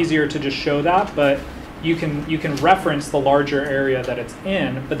might be easier to just show that, but you can reference the larger area that it's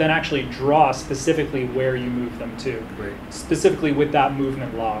in, but then actually draw specifically where you move them to, Great. specifically with that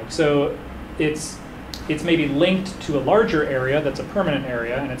movement log. So it's maybe linked to a larger area that's a permanent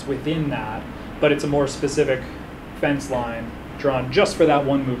area, and it's within that, but it's a more specific fence line drawn just for that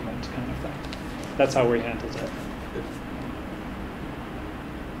one movement kind of thing. That's how we handled it.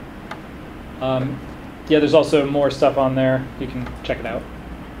 Yeah, there's also more stuff on there. You can check it out.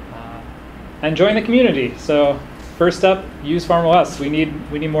 And join the community. So first up, use farmOS. We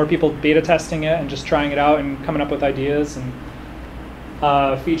need more people beta testing it and just trying it out and coming up with ideas. And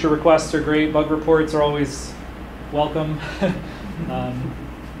feature requests are great. Bug reports are always welcome.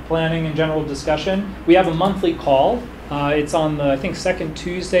 Planning and general discussion. We have a monthly call. It's on the, I think, second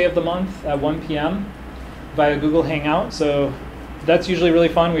Tuesday of the month at 1 p.m. via Google Hangout. So that's usually really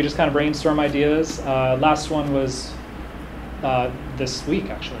fun. We just kind of brainstorm ideas. Last one was this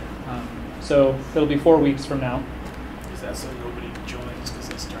week, actually. So it'll be 4 weeks from now. Is that so nobody joins because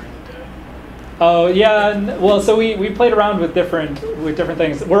it's during the day? Oh yeah, well, so we played around with different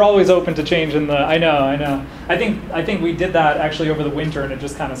things. We're always open to change in the. I know. I think we did that actually over the winter, and it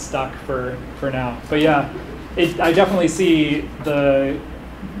just kind of stuck for now. But yeah, I definitely see the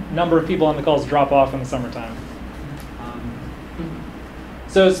number of people on the calls drop off in the summertime.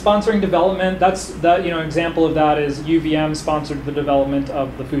 So sponsoring development, example of that is UVM sponsored the development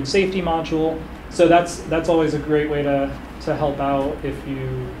of the food safety module. So that's always a great way to help out if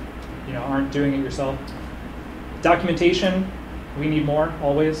you aren't doing it yourself. Documentation, we need more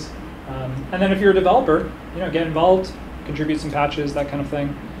always. And then if you're a developer, get involved, contribute some patches, that kind of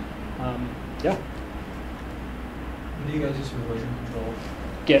thing. Yeah. What do you guys use for version control?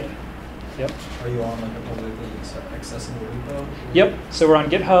 Git. Yep. Are you on like a publicly accessible repo? Yep. So we're on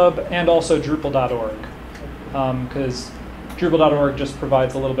GitHub and also Drupal.org, because Drupal.org just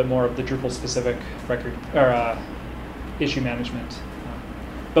provides a little bit more of the Drupal-specific record or issue management.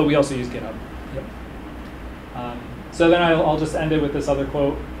 But we also use GitHub. Yep. So then I'll just end it with this other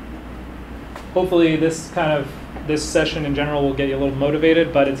quote. Hopefully this session in general will get you a little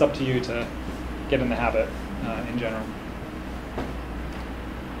motivated, but it's up to you to get in the habit in general.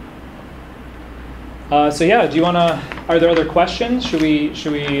 So yeah, are there other questions? Should we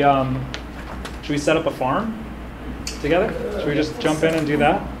set up a farm together? Should we just jump in and do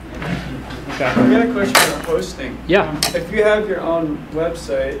that? Okay. I got a question on hosting. Yeah. If you have your own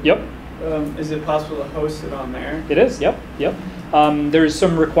website, Yep. Is it possible to host it on there? It is. Yep. There's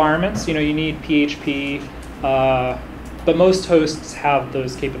some requirements. You need PHP, but most hosts have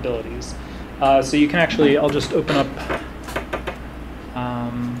those capabilities. So you can actually. I'll just open up.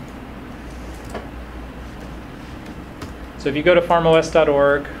 So if you go to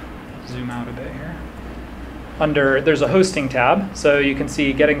farmOS.org, zoom out a bit here. There's a hosting tab, so you can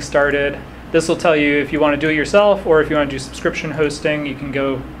see getting started. This will tell you if you want to do it yourself or if you want to do subscription hosting, you can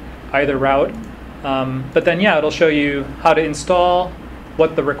go either route. But then, yeah, it'll show you how to install,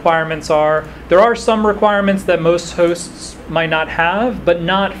 what the requirements are. There are some requirements that most hosts might not have, but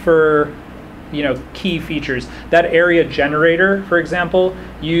not for key features. That area generator, for example,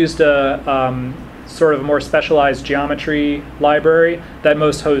 used a sort of a more specialized geometry library that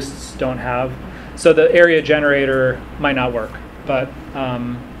most hosts don't have. So the area generator might not work, but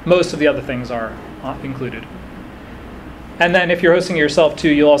most of the other things are included. And then if you're hosting it yourself too,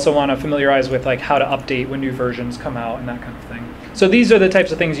 you'll also want to familiarize with like how to update when new versions come out and that kind of thing. So these are the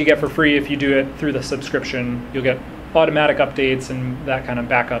types of things you get for free if you do it through the subscription. You'll get automatic updates and that kind of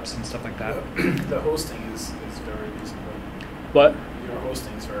backups and stuff like that. The hosting is very reasonable. What? Your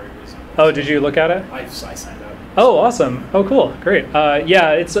hosting is very reasonable. Oh, did you look at it? I signed up. Oh, awesome. Oh, cool. Great.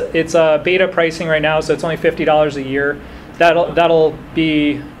 Yeah, it's beta pricing right now, so it's only $50 a year. That'll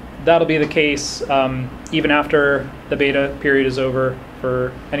be the case even after the beta period is over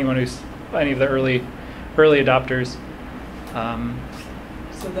for anyone who's any of the early adopters.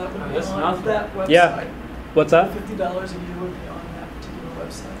 So that would be on that website? Yeah. What's that? $50 a year would be on that particular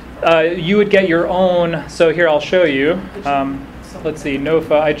website? You would get your own. So here, I'll show you. Let's see,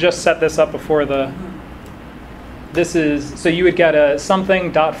 NOFA. I just set this up before the. So you would get a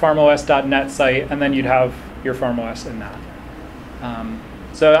something.farmos.net site, and then you'd have your farmOS in that.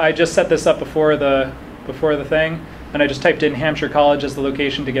 So I just set this up before the thing, and I just typed in Hampshire College as the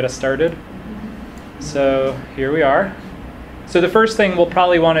location to get us started. So here we are. So the first thing we'll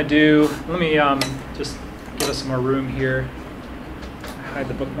probably want to do, let me just give us some more room here. Hide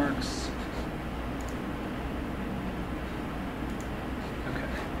the bookmarks. Okay.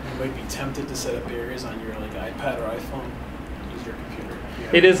 You might be tempted to set up areas on your like iPad or iPhone. Use your computer.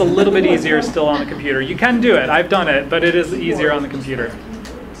 It is a little bit easier still on the computer. You can do it. I've done it, but it is easier on the computer.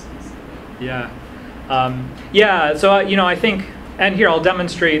 Yeah. Yeah, so I think, and here I'll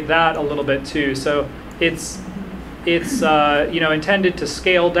demonstrate that a little bit too. So it's intended to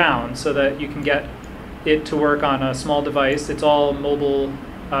scale down so that you can get it to work on a small device. It's all mobile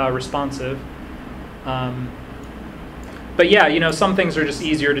responsive. But yeah, some things are just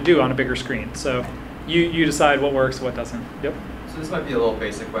easier to do on a bigger screen. So you decide what works, what doesn't. Yep. So this might be a little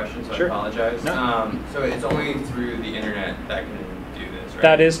basic question, so Sure. I apologize. No. So it's only through the internet that can do this, right?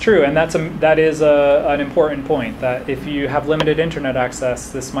 That is true, and that is an important point. That if you have limited internet access,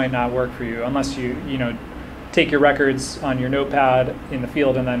 this might not work for you unless you take your records on your notepad in the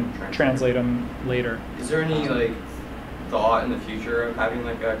field and then translate them later. Is there any thought in the future of having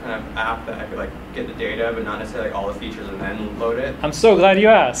a kind of app that I could get the data, but not necessarily all the features and then load it? I'm so glad you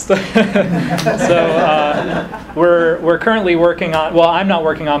asked. So we're currently working on. Well, I'm not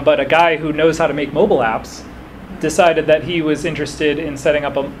working on, but a guy who knows how to make mobile apps decided that he was interested in setting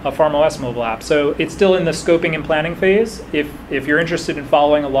up a farmOS mobile app. So it's still in the scoping and planning phase. If you're interested in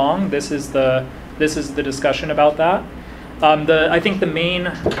following along, this is the discussion about that. I think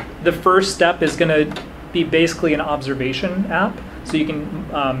the first step is going to be basically an observation app, so you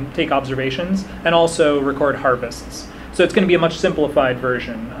can take observations and also record harvests. So it's going to be a much simplified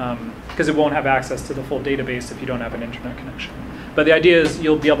version because it won't have access to the full database if you don't have an internet connection. But the idea is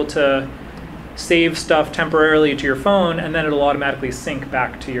you'll be able to save stuff temporarily to your phone, and then it'll automatically sync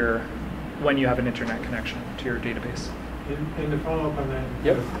back to when you have an internet connection to your database. And to follow up on that,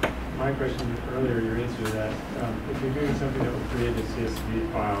 Yep. My question earlier, your answer to that, if you're doing something that will create a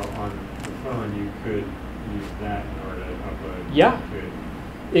CSV file on the phone, you could use that in order to upload. Yeah,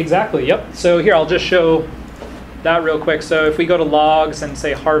 exactly. Yep. So here, I'll just show that real quick. So if we go to logs and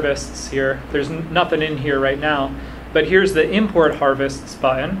say harvests here, there's nothing in here right now. But here's the import harvests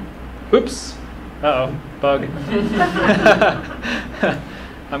button. Oops. Uh-oh, bug.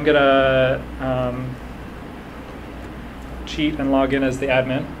 I'm going to cheat and log in as the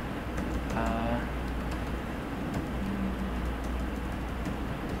admin.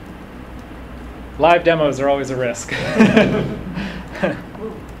 Live demos are always a risk.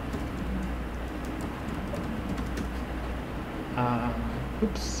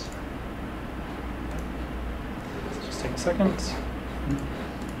 Oops. Let's just take a second.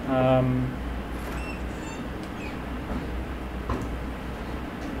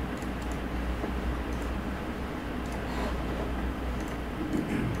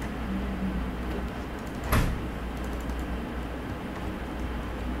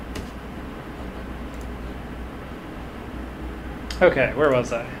 Okay, where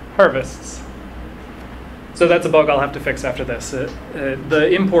was I? Harvests. So that's a bug I'll have to fix after this. The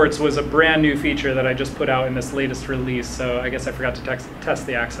imports was a brand new feature that I just put out in this latest release, so I guess I forgot to test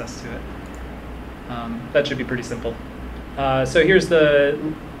the access to it. That should be pretty simple. So here's the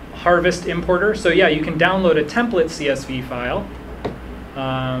harvest importer. So yeah, you can download a template CSV file.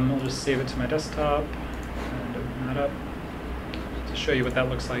 I'll just save it to my desktop and open that up to show you what that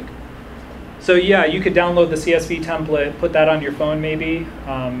looks like. So yeah, you could download the CSV template, put that on your phone maybe,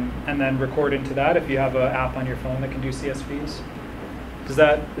 and then record into that if you have an app on your phone that can do CSVs. Is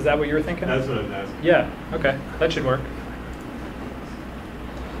that what you were thinking? That's what I was asking. Yeah, okay, that should work.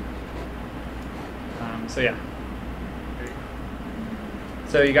 So yeah.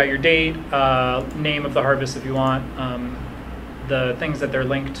 So you got your date, name of the harvest if you want, the things that they're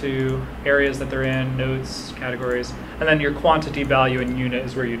linked to, areas that they're in, notes, categories, and then your quantity value in unit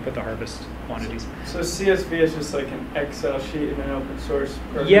is where you'd put the harvest quantities. So CSV is just like an Excel sheet in an open source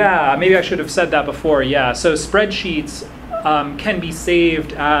program? Yeah, maybe I should have said that before, yeah. So spreadsheets can be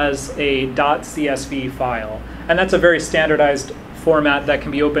saved as a .csv file, and that's a very standardized format that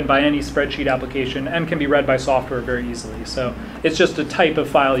can be opened by any spreadsheet application and can be read by software very easily. So it's just a type of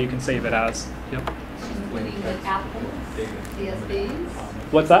file you can save it as. Yep. Including like Apple CSVs?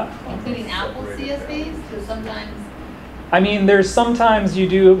 What's that? Including Apple CSVs? Because sometimes... I mean, there's sometimes you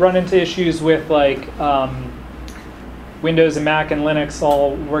do run into issues with like Windows and Mac and Linux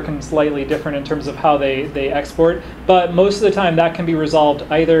all working slightly different in terms of how they export. But most of the time that can be resolved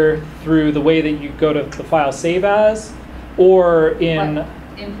either through the way that you go to the file save as, or in... But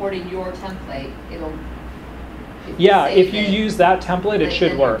importing your template, Yeah, save if you it, use that template, it then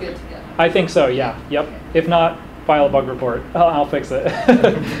should you're work. good to go. I think so, yeah, yep. If not, file a bug report. I'll fix it.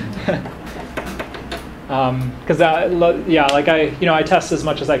 Because yeah, like I test as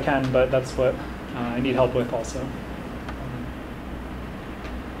much as I can, but that's what I need help with also.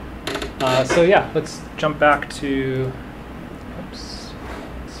 So yeah, let's jump back to, oops.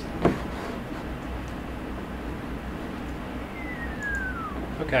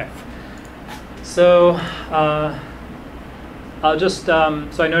 Okay. So I'll just, so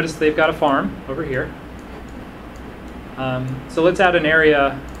I noticed they've got a farm over here. So let's add an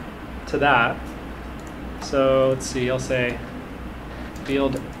area to that. So let's see, I'll say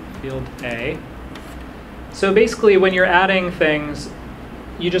field A. So basically when you're adding things,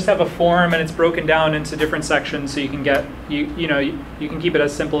 you just have a form and it's broken down into different sections so you can get, you can keep it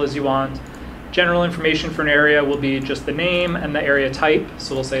as simple as you want. General information for an area will be just the name and the area type.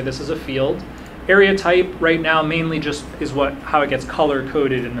 So we'll say this is a field. Area type right now mainly just is how it gets color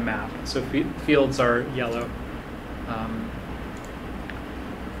coded in the map. So fields are yellow.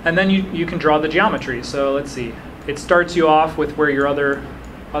 And then you can draw the geometry. So let's see. It starts you off with where your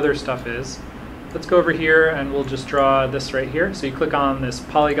other stuff is. Let's go over here and we'll just draw this right here. So you click on this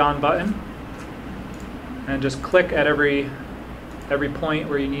polygon button and just click at every point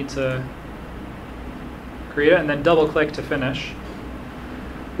where you need to create it, and then double click to finish.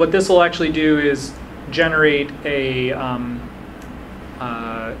 What this will actually do is generate a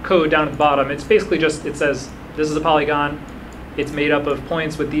code down at the bottom. It's basically just, it says this is a polygon. It's made up of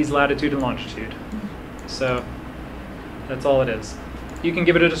points with these latitude and longitude. So that's all it is. You can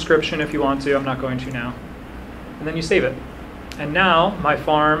give it a description if you want to. I'm not going to now. And then you save it. And now my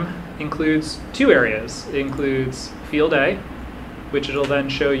farm includes two areas. It includes field A, which it'll then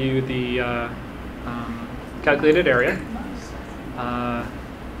show you the calculated area.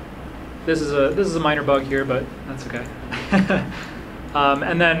 This is a minor bug here, but that's okay.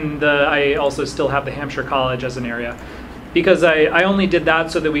 And then I also still have the Hampshire College as an area. Because I only did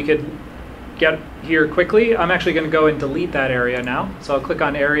that so that we could get here quickly, I'm actually going to go and delete that area now. So I'll click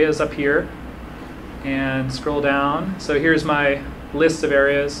on areas up here and scroll down. So here's my list of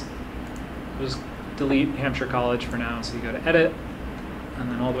areas. I'll just delete Hampshire College for now. So you go to edit,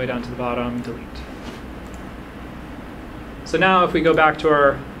 and then all the way down to the bottom, delete. So now if we go back to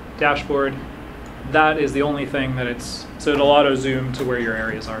our dashboard, that is the only thing that so it'll auto zoom to where your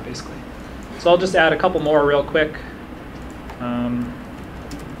areas are basically. So I'll just add a couple more real quick.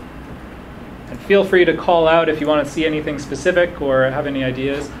 And feel free to call out if you want to see anything specific or have any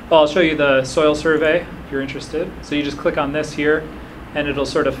ideas. Well, I'll show you the soil survey if you're interested. So you just click on this here, and it'll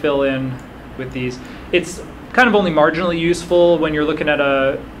sort of fill in with these. It's kind of only marginally useful when you're looking at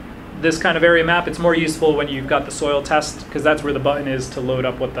this kind of area map. It's more useful when you've got the soil test, because that's where the button is to load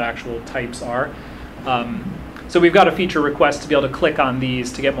up what the actual types are. So we've got a feature request to be able to click on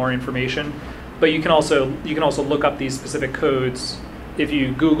these to get more information. But you can also look up these specific codes. If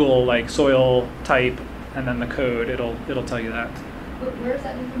you Google like soil type and then the code, it'll tell you that. Where is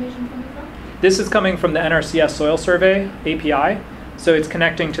that information coming from? This is coming from the NRCS Soil Survey API. So it's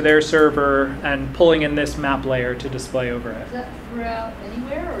connecting to their server and pulling in this map layer to display over it. Is that throughout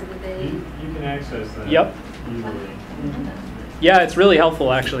anywhere, or do they? You can access that. Yep. Easily. Yeah, it's really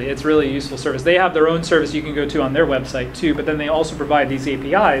helpful actually. It's really a useful service. They have their own service you can go to on their website too, but then they also provide these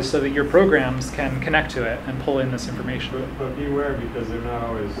APIs so that your programs can connect to it and pull in this information. But beware, because they're not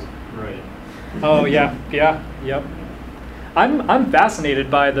always right. Oh yeah, yep. I'm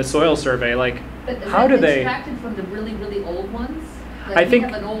fascinated by the soil survey. Like, But is how that do they? extracted from the really, really old ones? Like I think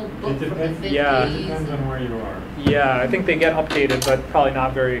we have an old book It from the depends. 50s. Yeah. It depends on where you are. Yeah, I think they get updated, but probably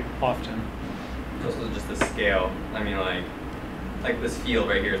not very often. It's also just the scale. I mean, like this field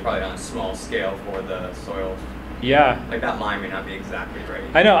right here is probably on a small scale for the soil. Yeah. Like that line may not be exactly right.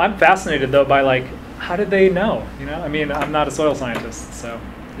 I know. I'm fascinated though by like, how did they know? You know, I mean, I'm not a soil scientist, so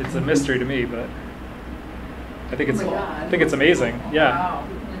it's a mystery to me, but I think it's Oh my God. I think it's amazing. Yeah. Wow.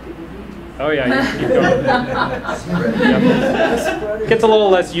 Oh yeah. You keep going. Yep. Gets a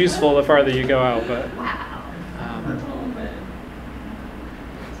little less useful the farther you go out, but. Wow.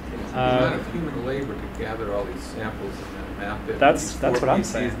 The amount of human labor to gather all these samples and then map it. That's what I'm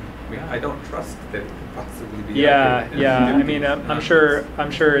saying. I mean, I don't trust that it could possibly be. Yeah, accurate. yeah. And I mean, I'm sure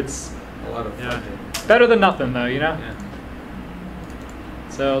it's a lot of fun. better than nothing, though. You know. Yeah.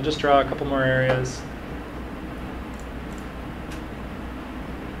 So I'll just draw a couple more areas.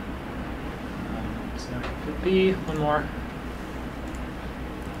 So could be one more.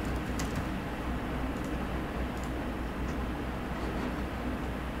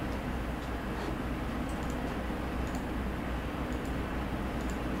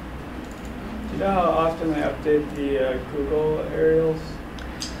 You know how often often they update the Google aerials?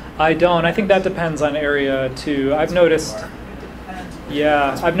 I don't. I think that depends on area too. I've noticed.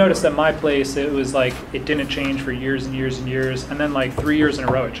 Yeah, I've noticed at my place it was like it didn't change for years and years and years, and then like 3 years in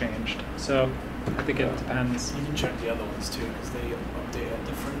a row it changed. So I think it depends. You can check the other ones too, because they update at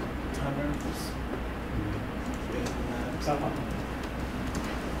different time intervals.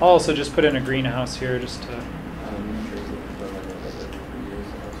 I'll also just put in a greenhouse here just to.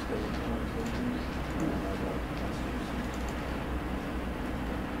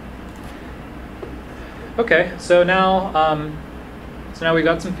 Okay, so now we've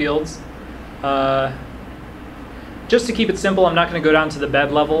got some fields. Just to keep it simple, I'm not going to go down to the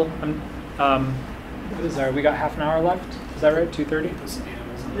bed level. What is there? We got half an hour left. Is that right? 2:30.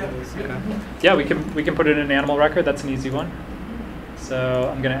 Okay. Yeah, we can put it in an animal record. That's an easy one. So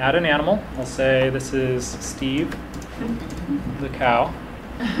I'm going to add an animal. I'll say this is Steve, the cow.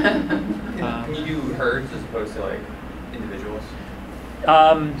 Can you do herds as opposed to like individuals?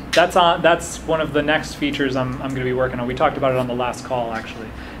 That's one of the next features I'm going to be working on. We talked about it on the last call, actually.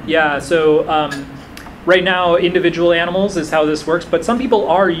 Yeah, so right now, individual animals is how this works, but some people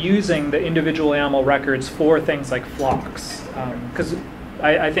are using the individual animal records for things like flocks, because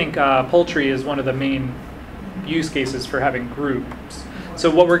I think poultry is one of the main use cases for having groups.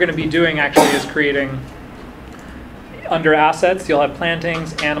 So what we're going to be doing actually is creating, under assets, you'll have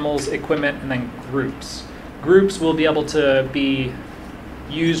plantings, animals, equipment, and then groups. Groups will be able to be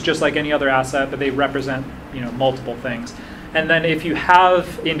used just like any other asset, but they represent, multiple things. And then if you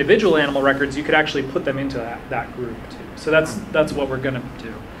have individual animal records, you could actually put them into that group too. So that's what we're going to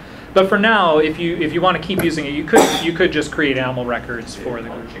do. But for now, if you want to keep using it, you could just create animal records for the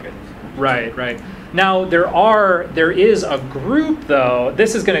group. Right. Now there is a group though.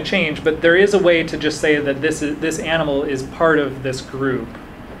 This is going to change, but there is a way to just say that this animal is part of this group.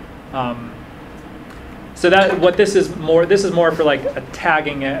 So this is more for like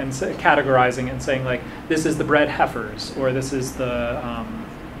tagging it and categorizing it and saying like this is the bred heifers, or this is the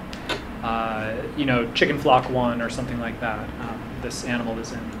chicken flock 1 or something like that. This animal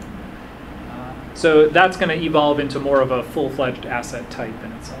is in. So that's going to evolve into more of a full-fledged asset type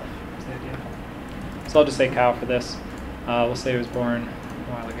in itself. Is the idea. So I'll just say cow for this. We'll say it was born a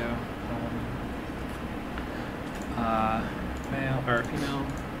while ago. Male or female.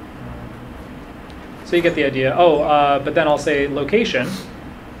 So you get the idea. But then I'll say location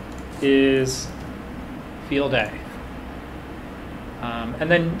is field A. And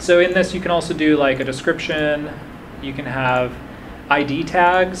then, so in this, you can also do like a description. You can have ID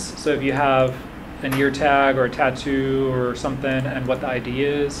tags. So if you have an ear tag or a tattoo or something, and what the ID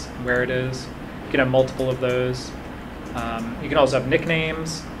is, where it is, you can have multiple of those. You can also have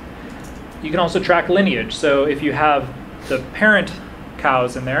nicknames. You can also track lineage. So if you have the parent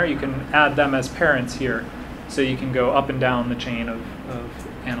cows in there, you can add them as parents here. So you can go up and down the chain of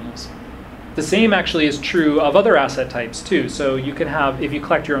animals. The same actually is true of other asset types too. So you can have, if you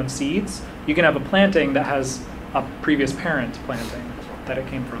collect your own seeds, you can have a planting that has a previous parent planting that it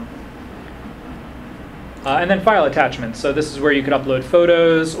came from. And then file attachments. So this is where you could upload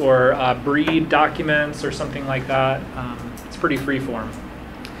photos or breed documents or something like that. It's pretty free form.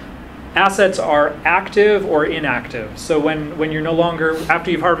 Assets are active or inactive. So when you're no longer,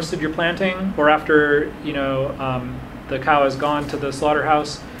 after you've harvested your planting, or after the cow has gone to the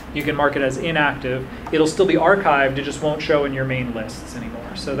slaughterhouse, you can mark it as inactive. It'll still be archived, it just won't show in your main lists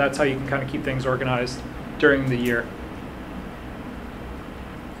anymore. So that's how you can kind of keep things organized during the year.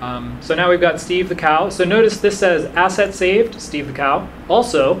 So now we've got Steve the cow. So notice this says asset saved, Steve the cow.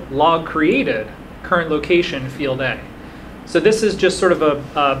 Also, log created, current location, field A. So this is just sort of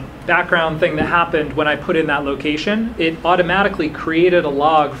a background thing that happened when I put in that location. It automatically created a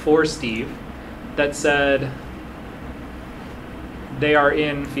log for Steve that said they are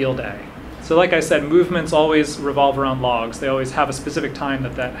in field A. So like I said, movements always revolve around logs. They always have a specific time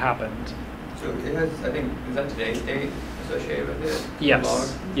that happened. So it has, I think, is that today's date associated with it? Yes. Log?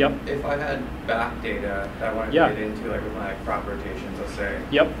 Yep. If I had back data that I wanted to get into, like with my crop rotations, let's say.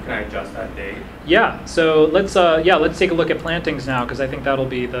 Yep. Can I adjust that date? Yeah. So let's take a look at plantings now, because I think that'll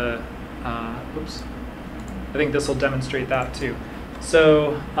be the. Oops. I think this will demonstrate that too.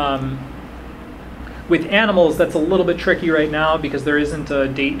 So with animals, that's a little bit tricky right now because there isn't a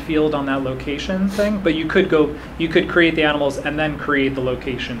date field on that location thing. But you could create the animals and then create the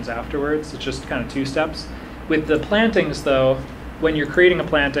locations afterwards. It's just kind of 2 steps. With the plantings, though, when you're creating a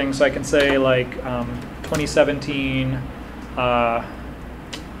planting, so I can say like 2017.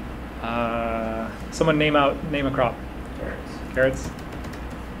 Someone name a crop. Carrots.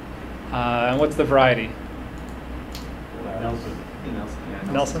 And what's the variety? Nelson.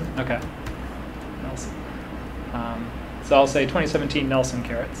 Yeah, Nelson. Okay. Nelson. So I'll say 2017 Nelson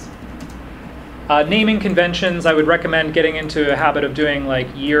carrots. Naming conventions, I would recommend getting into a habit of doing like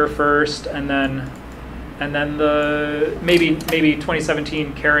year first, and then the maybe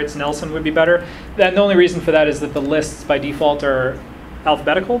 2017 carrots Nelson would be better. And the only reason for that is that the lists by default are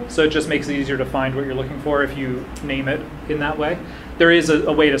alphabetical, so it just makes it easier to find what you're looking for if you name it in that way. There is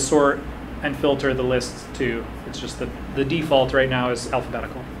a way to sort and filter the lists too. It's just that the default right now is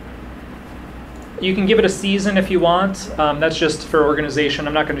alphabetical. You can give it a season if you want. That's just for organization.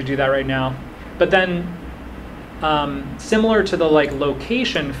 I'm not going to do that right now. But then, similar to the like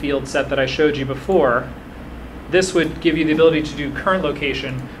location field set that I showed you before, this would give you the ability to do current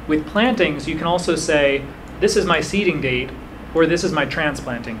location. With plantings, you can also say, this is my seeding date, or this is my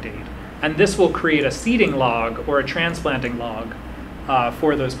transplanting date. And this will create a seeding log or a transplanting log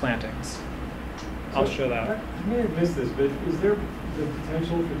for those plantings. I'll show that. I may have missed this, but is there the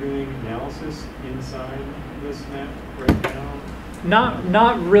potential for doing analysis inside this map right now?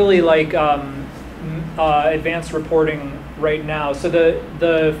 Not really like advanced reporting right now. So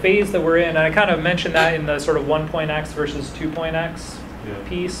the phase that we're in, and I kind of mentioned that in the sort of 1.x versus 2.x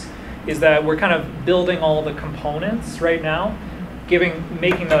piece, is that we're kind of building all the components right now,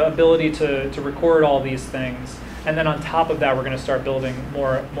 making the ability to record all these things. And then on top of that, we're going to start building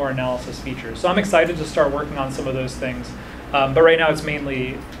more analysis features. So I'm excited to start working on some of those things. But right now it's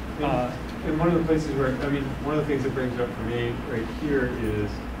mainly... and one of the places where, I mean, one of the things that brings up for me right here is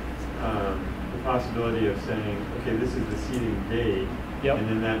the possibility of saying, okay, this is the seeding date, and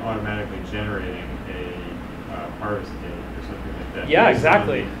then that automatically generating a harvest date or something like that. Yeah,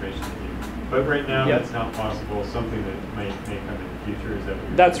 exactly. But right now, that's not possible. Something that may come in the future. Is that what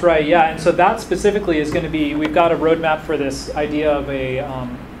you're That's saying? right, yeah. And so that specifically is going to be, we've got a roadmap for this idea of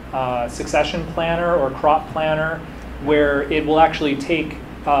a succession planner or crop planner, where it will actually take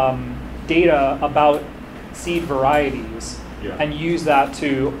data about seed varieties and use that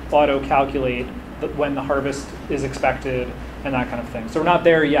to auto-calculate when the harvest is expected and that kind of thing. So we're not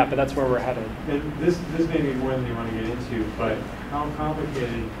there yet, but that's where we're headed. And this may be more than you want to get into, but how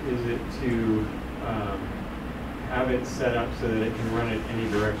complicated is it to have it set up so that it can run it any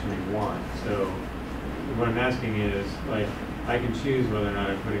direction you want? So what I'm asking is, like, I can choose whether or not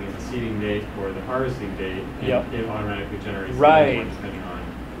I'm putting in the seeding date or the harvesting date, and it automatically generates the other one depending on.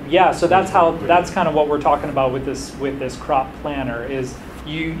 Yeah, so that's kind of what we're talking about with this crop planner is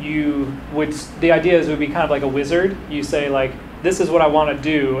you would, the idea is it would be kind of like a wizard. You say like, this is what I want to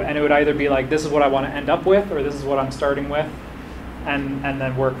do, and it would either be like, this is what I want to end up with, or this is what I'm starting with, and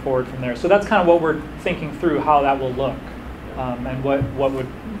then work forward from there. So that's kind of what we're thinking through, how that will look, and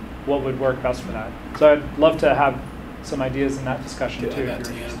what would work best for that. So I'd love to have some ideas in that discussion too. That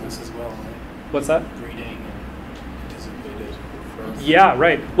to animals as well, right? What's that? Breeding and anticipated growth. Yeah,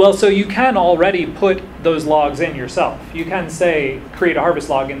 right. Well, so you can already put those logs in yourself. You can say, create a harvest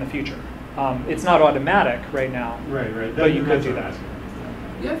log in the future. It's not automatic right now. Right. But you could do that.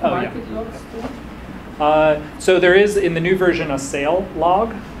 You have market logs too? So there is, in the new version, a sale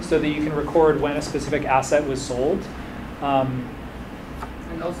log, so that you can record when a specific asset was sold.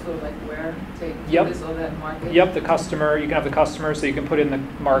 And also like where, take this or that market? Yep, the customer. You can have the customer, so you can put in the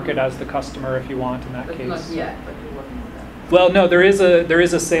market as the customer if you want in that case. Not yet, but you're working on that. Well, no, there is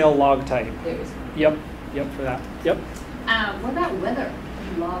a sale log type. There is. Yep, for that. Yep. What about weather?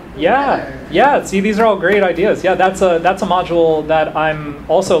 Log the Yeah. weather. See, these are all great ideas. Yeah, that's a module that I'm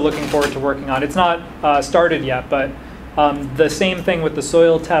also looking forward to working on. It's not started yet, but the same thing with the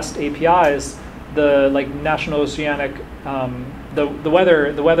soil test APIs. The National Oceanic, the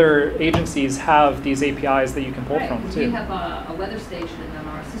weather agencies have these APIs that you can pull from too. We have a weather station on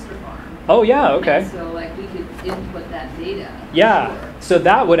our sister farm. Oh yeah, okay. And so we could input that data. Yeah, sure. So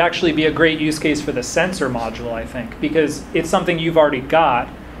that would actually be a great use case for the sensor module, I think, because it's something you've already got.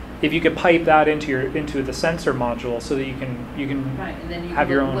 If you could pipe that into the sensor module, so that you can right, and then you have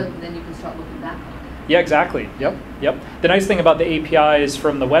can your own. Then you can start looking back on it. Yeah, exactly. Yep. The nice thing about the APIs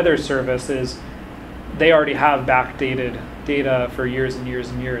from the weather service is they already have backdated data for years and years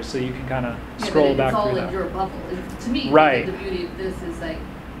and years, so you can kind of scroll back through that. It's all in your bubble. To me, right. The beauty of this is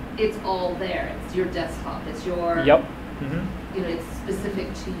it's all there. It's your desktop. It's your. Yep. It's specific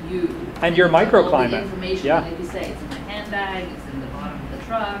to you. And your microclimate. All the information, like you say, it's in my handbag. It's in the bottom of the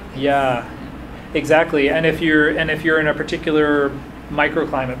truck. Yeah, exactly. And if you're in a particular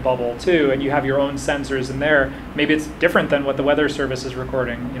microclimate bubble too, and you have your own sensors in there, maybe it's different than what the weather service is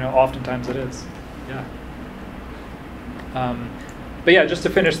recording. Oftentimes it is. Yeah. But yeah, just to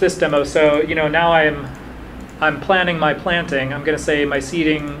finish this demo, so now I'm planning my planting. I'm going to say my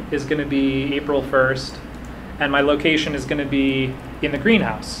seeding is going to be April 1st, and my location is going to be in the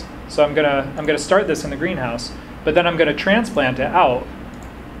greenhouse. So I'm gonna start this in the greenhouse, but then I'm gonna transplant it out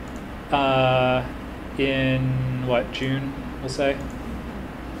in what, June, we'll say?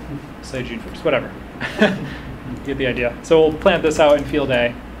 Say June 1st, whatever. You get the idea. So we'll plant this out in field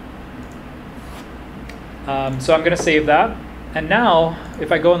A. So I'm gonna save that. And now, if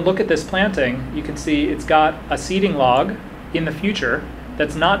I go and look at this planting, you can see it's got a seeding log in the future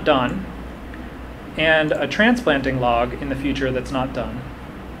that's not done, and a transplanting log in the future that's not done.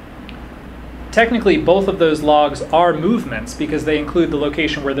 Technically, both of those logs are movements because they include the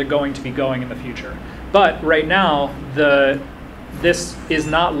location where they're going to be going in the future. But right now, this is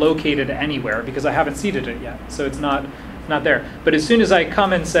not located anywhere because I haven't seeded it yet, so it's not there. But as soon as I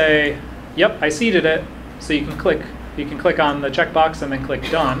come and say, yep, I seeded it, so you can click on the checkbox and then click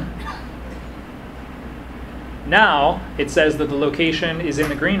done. Now it says that the location is in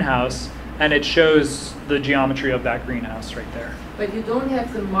the greenhouse, and it shows the geometry of that greenhouse right there. But you don't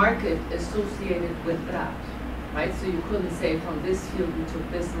have the market associated with that, right? So you couldn't say from this field we took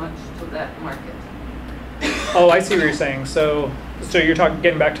this much to that market. Oh, I see what you're saying. So you're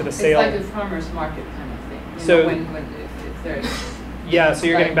getting back to the sale. It's like a farmer's market kind of thing. You So know, if there's yeah, so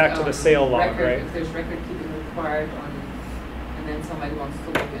you're like, getting back to the sale log, record, right? If there's record keeping required and then somebody wants to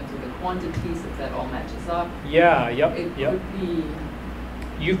look into the quantities, if that all matches up. Yeah, It could be.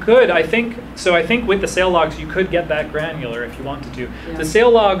 You could, I think with the sale logs, you could get that granular if you wanted to. Yeah. The sale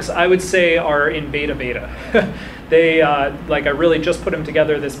logs, I would say, are in beta. They, like I really just put them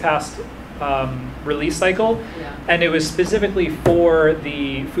together this past release cycle, Yeah. and it was specifically for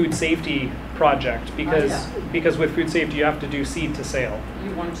the food safety project because because with food safety you have to do seed to sale.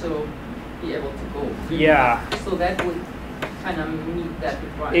 You want to be able to go. Yeah. So that would kind of meet that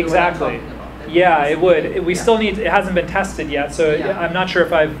requirement. Exactly. Yeah, it would. We still need. It hasn't been tested yet, so I'm not sure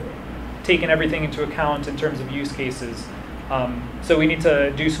if I've taken everything into account in terms of use cases. So we need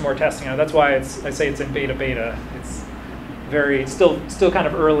to do some more testing on it. That's why I say it's in beta. It's very still kind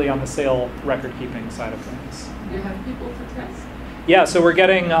of early on the sale record keeping side of things. You have people to test. Yeah, so we're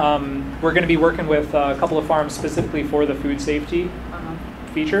going to be working with a couple of farms specifically for the food safety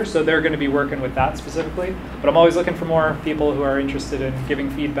feature. So they're going to be working with that specifically. But I'm always looking for more people who are interested in giving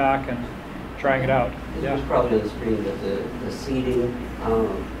feedback and trying it out. It was probably on the screen that the seeding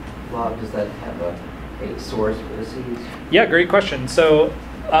log, does that have a source for the seeds? Yeah, great question. So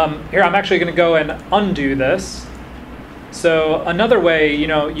here I'm actually going to go and undo this. So another way, you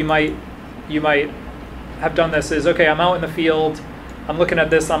might have done this is, okay, I'm out in the field, I'm looking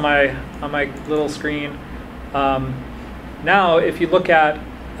at this on my little screen. Now, if you look at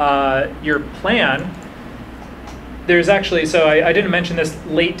your plan, there's actually, so I didn't mention this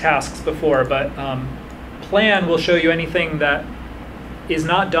late tasks before, but plan will show you anything that is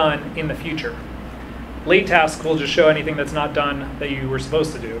not done in the future. Late tasks will just show anything that's not done that you were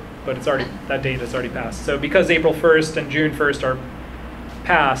supposed to do, but it's already, that date has already passed. So because April 1st and June 1st are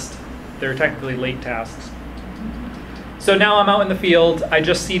past, they're technically late tasks. So now I'm out in the field, I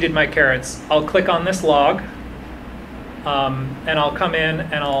just seeded my carrots. I'll click on this log, and I'll come in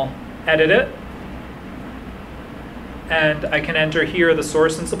and I'll edit it. And I can enter here the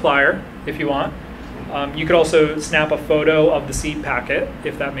source and supplier if you want. You could also snap a photo of the seed packet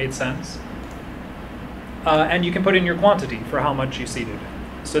if that made sense. And you can put in your quantity for how much you seeded.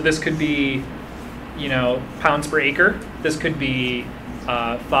 So this could be, pounds per acre. This could be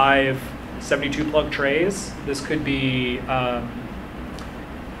 5 72 plug trays. This could be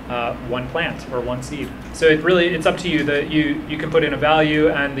one plant or one seed. So it's up to you. That you can put in a value,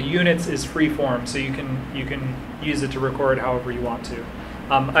 and the units is free form, so you can use it to record however you want to.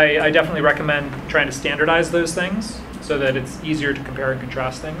 I definitely recommend trying to standardize those things so that it's easier to compare and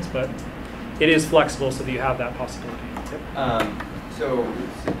contrast things, but it is flexible so that you have that possibility. Yep. So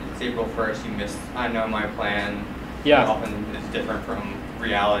it's April 1st, you missed, I know my plan often is different from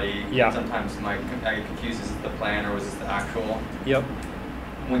reality. Yeah. Sometimes I get confused, is it the plan or was this the actual? Yep.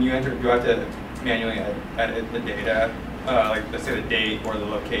 When you enter, do you have to manually edit the data? Like let's say the date or the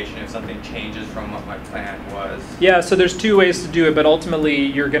location if something changes from what my plan was? Yeah, so there's two ways to do it, but ultimately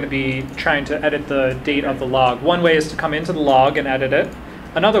you're going to be trying to edit the date of the log. One way is to come into the log and edit it.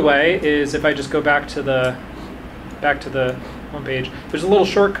 Another way is if I just go back to the home page, there's a little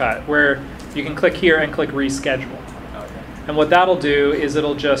shortcut where you can click here and click reschedule. Okay. And what that'll do is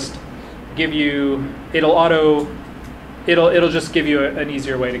it'll just give you, it'll just give you an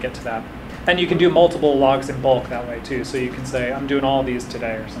easier way to get to that. And you can do multiple logs in bulk that way too. So you can say, I'm doing all these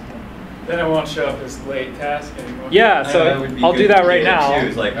today or something. Then it won't show up as late task anymore. Yeah, so I'll do that right now.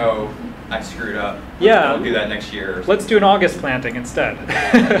 It's like, oh, I screwed up. Yeah. I'll do that next year. Let's do an August planting instead.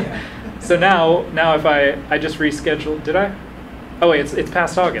 So now if I just reschedule, did I? Oh wait, it's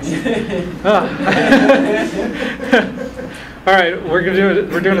past August. All right, we're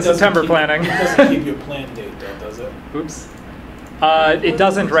doing a September planning. It doesn't give you a plan date, though, does it? Oops. It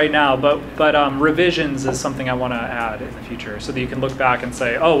doesn't right now, but revisions is something I want to add in the future, so that you can look back and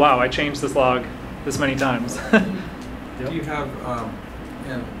say, oh wow, I changed this log this many times. Do you have,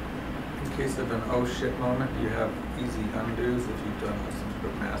 in case of an oh shit moment, do you have easy undos if you've done some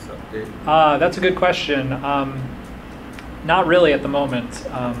sort of mass update? That's a good question. Not really at the moment.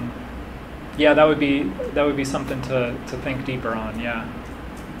 Yeah, that would be something to think deeper on. Yeah.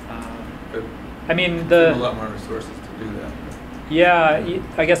 I mean a lot more resources to do that. Yeah,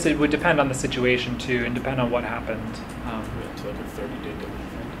 I guess it would depend on the situation too, and depend on what happened. To like a 30-day delete.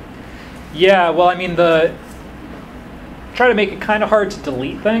 Yeah, well, I mean try to make it kind of hard to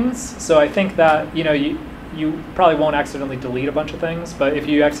delete things. So I think that you probably won't accidentally delete a bunch of things, but if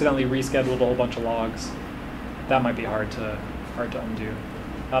you accidentally rescheduled a whole bunch of logs, that might be hard to undo.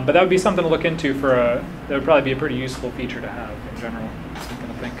 But that would be something to look into that would probably be a pretty useful feature to have in general. Something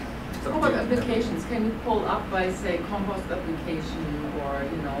to think. How about applications? Can you pull up by, say, compost application or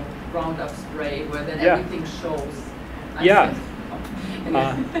Roundup spray, where then everything shows? Yeah.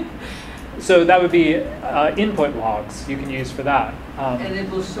 So that would be input logs you can use for that. And it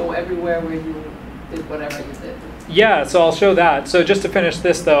will show everywhere where you did whatever you did. Yeah, so I'll show that. So just to finish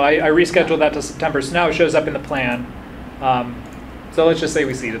this, though, I rescheduled that to September, so now it shows up in the plan. So let's just say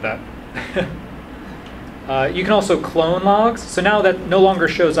we seeded that. You can also clone logs. So now that no longer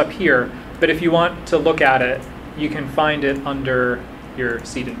shows up here, but if you want to look at it, you can find it under your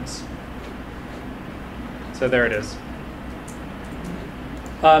seedings. So there it is.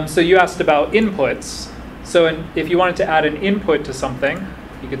 So you asked about inputs. So if you wanted to add an input to something,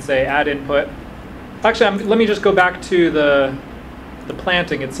 you could say add input. Actually, let me just go back to the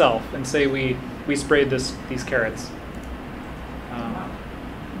planting itself and say we sprayed these carrots.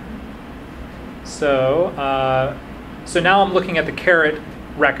 So now I'm looking at the carrot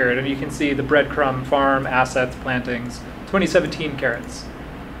record, and you can see the breadcrumb, farm, assets, plantings, 2017 carrots.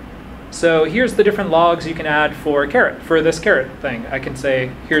 So here's the different logs you can add for this carrot thing. I can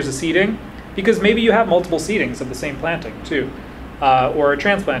say, here's a seeding, because maybe you have multiple seedings of the same planting too, or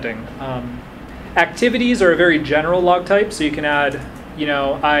transplanting. Activities are a very general log type, so you can add,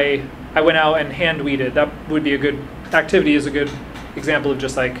 I went out and hand weeded. That would be a good, activity is a good example of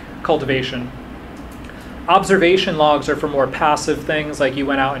just like cultivation. Observation logs are for more passive things, like you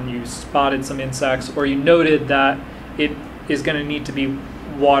went out and you spotted some insects, or you noted that it is going to need to be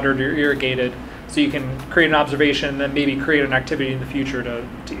watered or irrigated. So you can create an observation and then maybe create an activity in the future to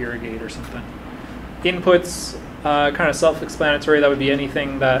irrigate or something. Inputs, kind of self-explanatory. That would be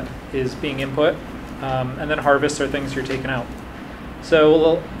anything that is being input. And then harvests are things you're taking out. So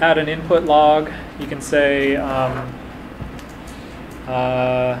we'll add an input log. You can say,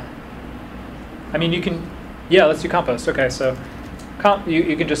 let's do compost. Okay, so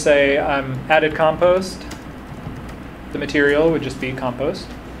you can just say added compost. The material would just be compost.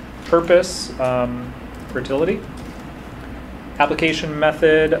 Purpose, fertility. Application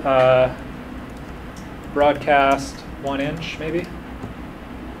method, broadcast 1 inch maybe.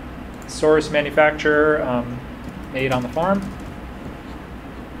 Source, manufacturer, made on the farm.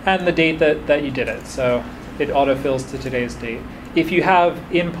 And the date that you did it. So it autofills to today's date. If you have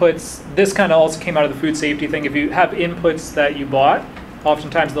inputs, this kind of also came out of the food safety thing. If you have inputs that you bought,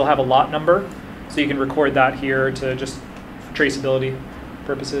 oftentimes they'll have a lot number. So you can record that here to just for traceability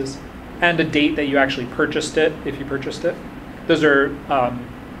purposes. And a date that you actually purchased it, if you purchased it. Those are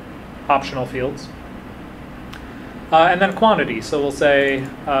optional fields. And then quantity. So we'll say,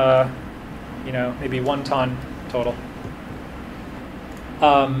 maybe 1 ton total.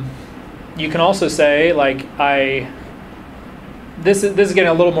 You can also say, like, this is getting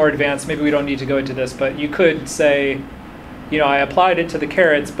a little more advanced. Maybe we don't need to go into this, but you could say, I applied it to the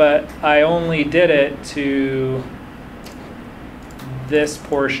carrots, but I only did it to this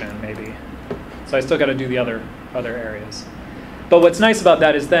portion, maybe. So I still got to do the other areas. But what's nice about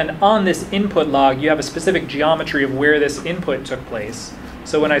that is then on this input log, you have a specific geometry of where this input took place.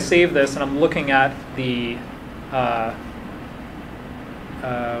 So when I save this and I'm looking at the, oh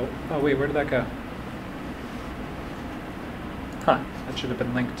wait, where did that go? Huh, that should have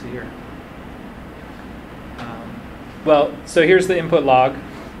been linked to here. Well, so here's the input log.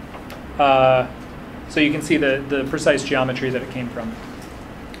 So you can see the precise geometry that it came from.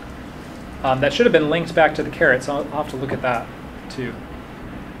 That should have been linked back to the carrots. I'll have to look at that too.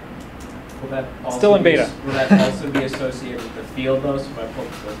 Will that also Still in beta. Will that also be associated with the field though? So if I pull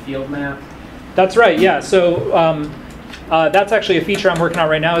the field map? That's right, yeah. So That's actually a feature I'm working on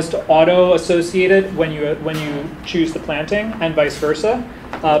right now, is to auto-associate it when you choose the planting and vice versa.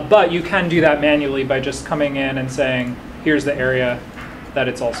 But you can do that manually by just coming in and saying, here's the area that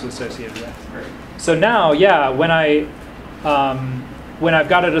it's also associated with. So now, yeah, when I've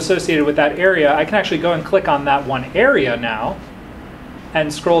got it associated with that area, I can actually go and click on that one area now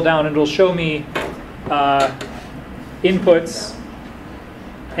and scroll down, and it'll show me inputs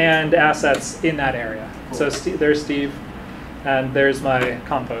and assets in that area. So there's Steve, and there's my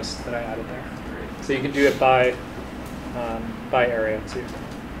compost that I added there. So you can do it by area too.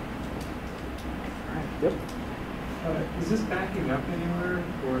 All right. Yep. Is this backing up anywhere,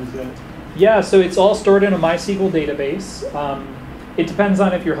 or is that? Yeah, so it's all stored in a MySQL database. It depends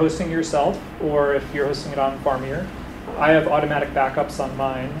on if you're hosting yourself or if you're hosting it on Farmier. I have automatic backups on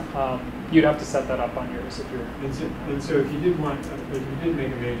mine. You'd have to set that up on yours if you're. And so if you did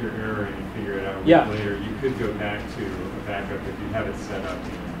make a major error and you figure it out later, you could go back to a backup if you have it set up.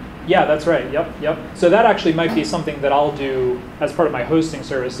 Yeah, that's right. Yep. So that actually might be something that I'll do as part of my hosting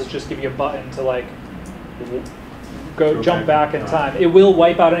service. Is just give you a button to like jump back in time. It will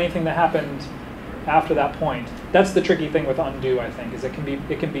wipe out anything that happened after that point. That's the tricky thing with undo, I think, is it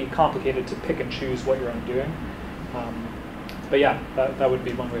can be complicated to pick and choose what you're undoing. But yeah, that would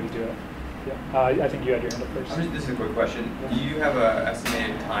be one way to do it. Yeah. I think you had your hand up first. This is a quick question. Do you have an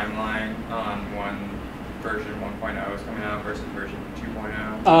estimated timeline on when version 1.0 is coming out versus version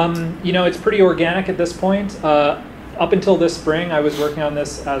 2.0? It's pretty organic at this point. Up until this spring, I was working on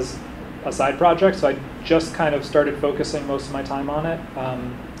this as a side project, so I just kind of started focusing most of my time on it.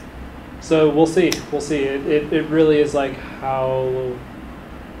 So we'll see. It really is like how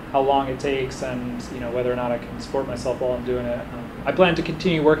long it takes, and whether or not I can support myself while I'm doing it. I plan to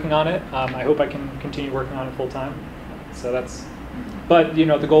continue working on it. I hope I can continue working on it full time. So that's. But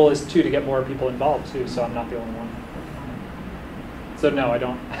the goal is to get more people involved too. So I'm not the only one. So no, I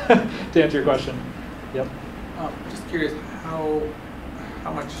don't. To answer your question. Yep. Just curious, how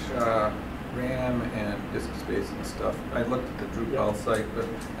much RAM and disk space and stuff? I looked at the Drupal site, but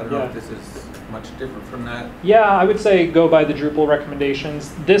I don't know if this is much different from that. Yeah, I would say go by the Drupal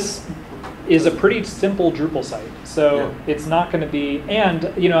recommendations. This is a pretty simple Drupal site, so it's not going to be. And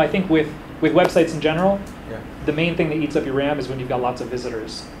I think with websites in general, the main thing that eats up your RAM is when you've got lots of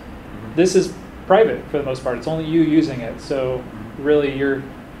visitors. This is private for the most part. It's only you using it, so really you're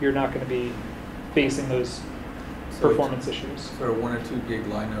not going to be facing those performance issues. So 1 or 2 gig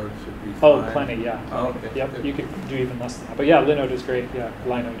Linode should be fine. Oh, plenty, yeah. Oh, okay. Yep, good. You could do even less than that. But yeah, Linode is great. Yeah,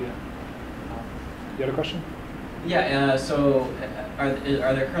 Linode, yeah. You had a question? Yeah, so are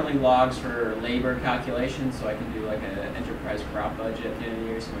there currently logs for labor calculations, so I can do like an enterprise crop budget at the end of the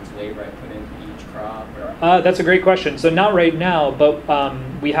year, so much labor I put into each crop? Or? That's a great question. So not right now, but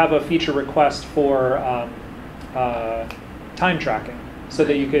we have a feature request for time tracking, so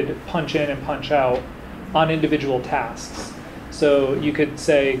that you could punch in and punch out on individual tasks. So you could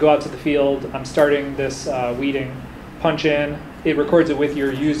say, go out to the field, I'm starting this weeding, punch in, it records it with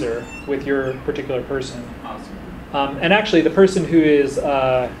your user, with your particular person. Awesome. And actually the person who is,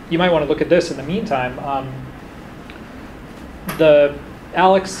 you might want to look at this in the meantime, the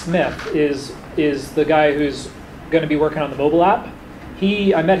Alex Smith is the guy who's going to be working on the mobile app.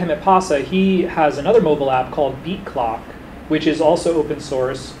 I met him at PASA. He has another mobile app called Beat Clock, which is also open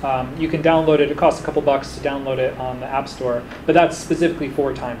source. You can download it. It costs a couple bucks to download it on the App Store, but that's specifically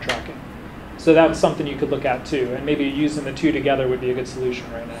for time tracking. So that's something you could look at too, and maybe using the two together would be a good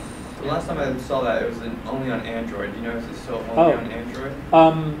solution right now. The last time I saw that, it was only on Android. Do you know if it's still only on Android?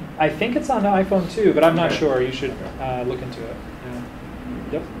 I think it's on the iPhone too, but I'm not sure. You should look into it. Yeah.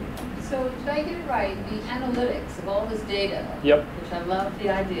 Yep. So did I get it right? The analytics of all this data, which I love the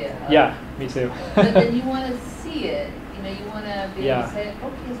idea of. Yeah, me too. But then you want to see it. You want to be able to say,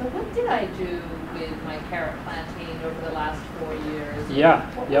 okay, so what did I do with my carrot planting over the last 4 years? Yeah.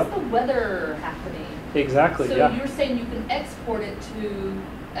 What was the weather happening? Exactly. So you're saying you can export it to.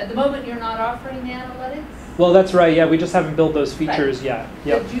 At the moment, you're not offering the analytics? Well, that's right. Yeah, we just haven't built those features yet.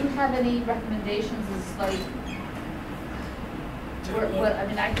 Yep. Do you have any recommendations as like, I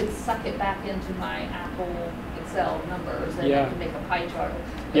mean, I could suck it back into my Apple Excel numbers and I can make a pie chart.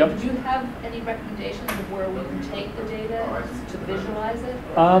 But do you have any recommendations of where we can take the data to visualize it,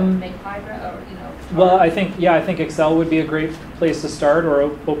 or make pie or Well, I think Excel would be a great place to start, or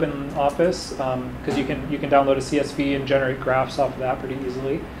Open Office, because you can download a CSV and generate graphs off of that pretty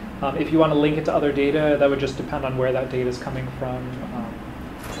easily. If you want to link it to other data, that would just depend on where that data is coming from.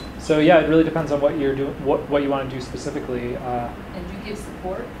 So yeah, it really depends on what you're doing, what you want to do specifically. And do you give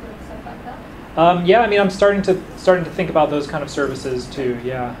support for stuff like that? Yeah, I mean, I'm starting to think about those kind of services too.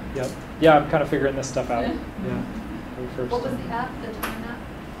 Yeah, I'm kind of figuring this stuff out. Yeah. we first. What was the app, the time app?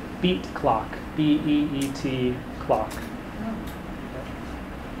 Beat Clock. BEET Clock.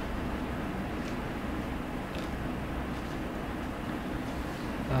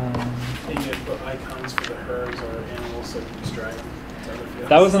 Oh. And you had put icons for the herbs or animals so you can just drag them to other fields.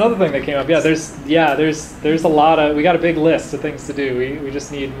 That was another thing that came up. Yeah, there's a lot of, we got a big list of things to do. We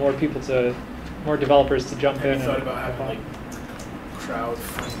just need more more developers to jump in. Have you thought about having like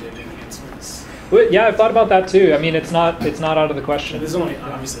crowd-funded enhancements? Well, yeah, I've thought about that too. I mean, it's not out of the question. There's only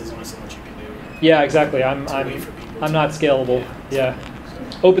so much you can do. Yeah, exactly. I'm not scalable. Yeah.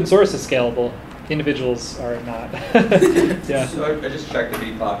 Open source is scalable. Individuals are not. Yeah. So I just checked the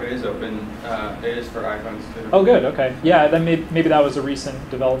Beat Clock. It is open. It is for iPhones too. Oh, good. Okay. Yeah. Then maybe that was a recent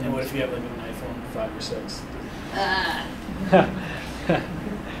development. And what if you have like an iPhone 5 or 6?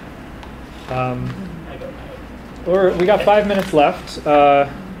 Or we got 5 minutes left.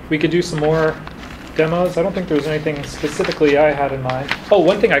 We could do some more demos. I don't think there was anything specifically I had in mind. Oh,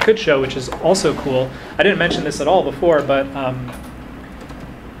 one thing I could show, which is also cool. I didn't mention this at all before, but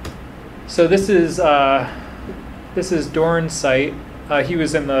so this is Dorn's site. He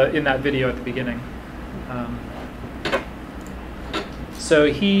was in that video at the beginning. So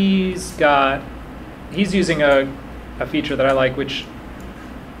he's using a feature that I like, which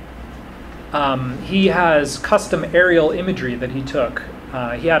he has custom aerial imagery that he took.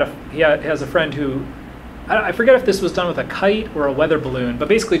 He has a friend who, I forget if this was done with a kite or a weather balloon, but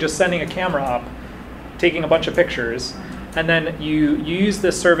basically just sending a camera up, taking a bunch of pictures, and then you use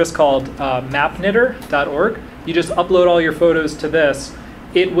this service called mapknitter.org. You just upload all your photos to this.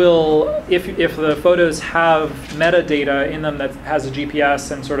 It will, if the photos have metadata in them that has a GPS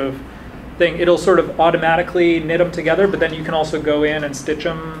and sort of thing, it'll sort of automatically knit them together, but then you can also go in and stitch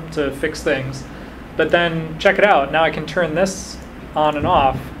them to fix things. But then check it out. Now I can turn this on and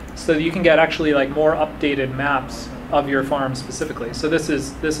off so that you can get actually like more updated maps of your farm specifically. So this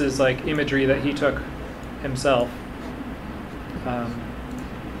is like imagery that he took himself.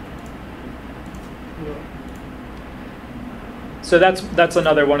 So that's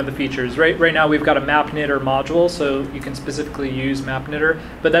another one of the features. Right now we've got a MapKnitter module, so you can specifically use MapKnitter.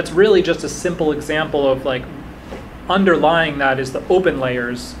 But that's really just a simple example of like underlying that is the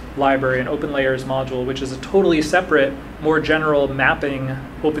OpenLayers library and OpenLayers module, which is a totally separate, more general mapping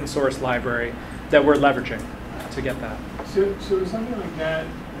open source library that we're leveraging to get that. So something like that,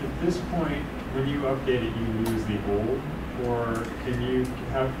 at this point, when you update it, you lose the old, or can you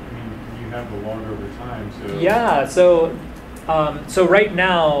have the log over time? So yeah. So right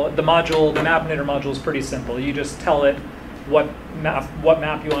now the MapKnitter module is pretty simple. You just tell it what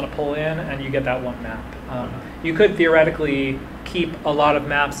map you want to pull in, and you get that one map. You could theoretically keep a lot of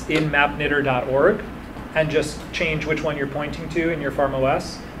maps in mapknitter.org and just change which one you're pointing to in your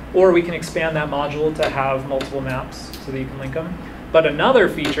farmOS, or we can expand that module to have multiple maps so that you can link them. But another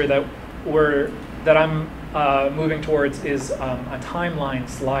feature that I'm moving towards is a timeline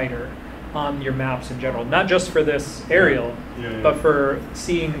slider on your maps in general, not just for this aerial, but for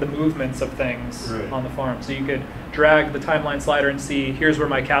seeing the movements of things on the farm. So you could drag the timeline slider and see, here's where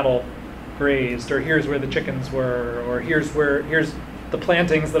my cattle grazed, or here's where the chickens were, or here's the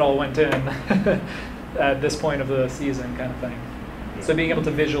plantings that all went in at this point of the season, kind of thing. So being able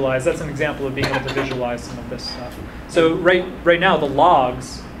to visualize, that's an example of being able to visualize some of this stuff. So right now the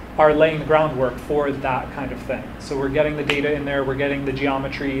logs are laying the groundwork for that kind of thing. So we're getting the data in there, we're getting the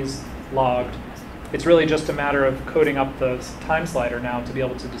geometries logged. It's really just a matter of coding up the time slider now to be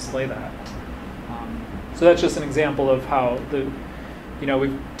able to display that. So that's just an example of how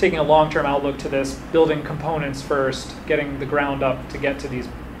we've taken a long-term outlook to this, building components first, getting the ground up to get to these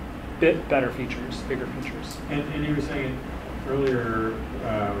bit better features, bigger features. And you were saying earlier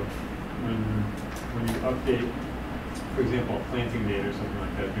when you update, for example, a planting date or something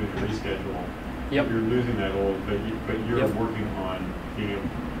like that, doing a reschedule, you're losing that old, but you're working on being able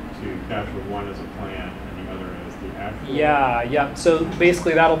to capture one as a plan and the other as the actual. Yeah. So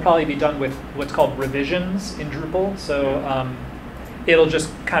basically that'll probably be done with what's called revisions in Drupal. So it'll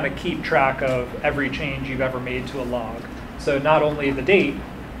just kind of keep track of every change you've ever made to a log. So not only the date,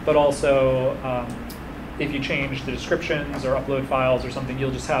 but also if you change the descriptions or upload files or something,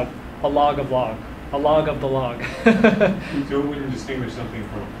 you'll just have a log of the log. So it wouldn't distinguish something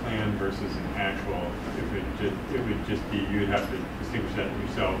from a plan versus an actual. It would just be, you'd have to distinguish that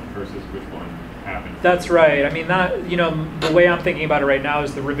yourself versus which one happened. That's right. I mean, the way I'm thinking about it right now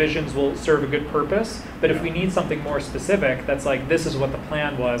is the revisions will serve a good purpose, but if we need something more specific, that's like, this is what the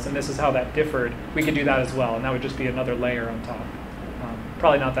plan was and this is how that differed, we could do that as well, and that would just be another layer on top.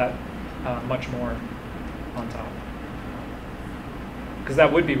 Probably not that much more on top. because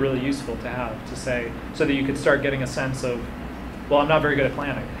that would be really useful to have, to say, so that you could start getting a sense of, well, I'm not very good at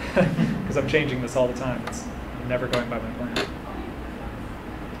planning because I'm changing this all the time. I'm never going by my plan.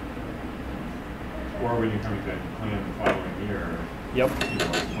 Or when you're coming to plan the following year, yep. You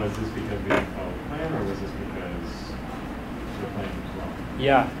know, was this because we didn't follow the plan, or was this because the plan was wrong?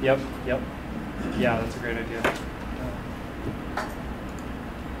 Yeah, yep. Yeah, that's a great idea.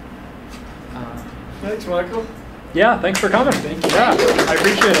 Thanks, Michael. Yeah, thanks for coming. Thank you. Yeah, I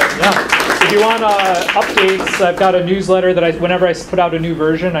appreciate it. Yeah. If you want updates, I've got a newsletter that whenever I put out a new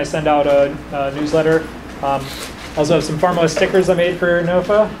version, I send out a newsletter. Also have some farmOS stickers I made for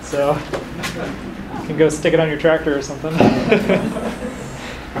NOFA, so you can go stick it on your tractor or something.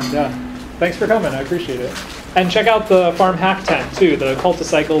 Yeah, thanks for coming. I appreciate it. And check out the farm hack tent too. The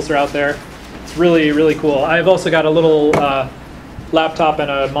Culticycles are out there. It's really, really cool. I've also got a little laptop and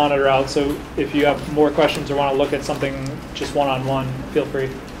a monitor out, so if you have more questions or want to look at something just one-on-one, feel free.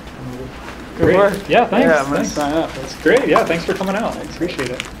 Good work. Yeah, thanks. Yeah, I'm going to thanks. sign up. That's great. Yeah, thanks for coming out. I appreciate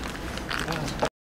it.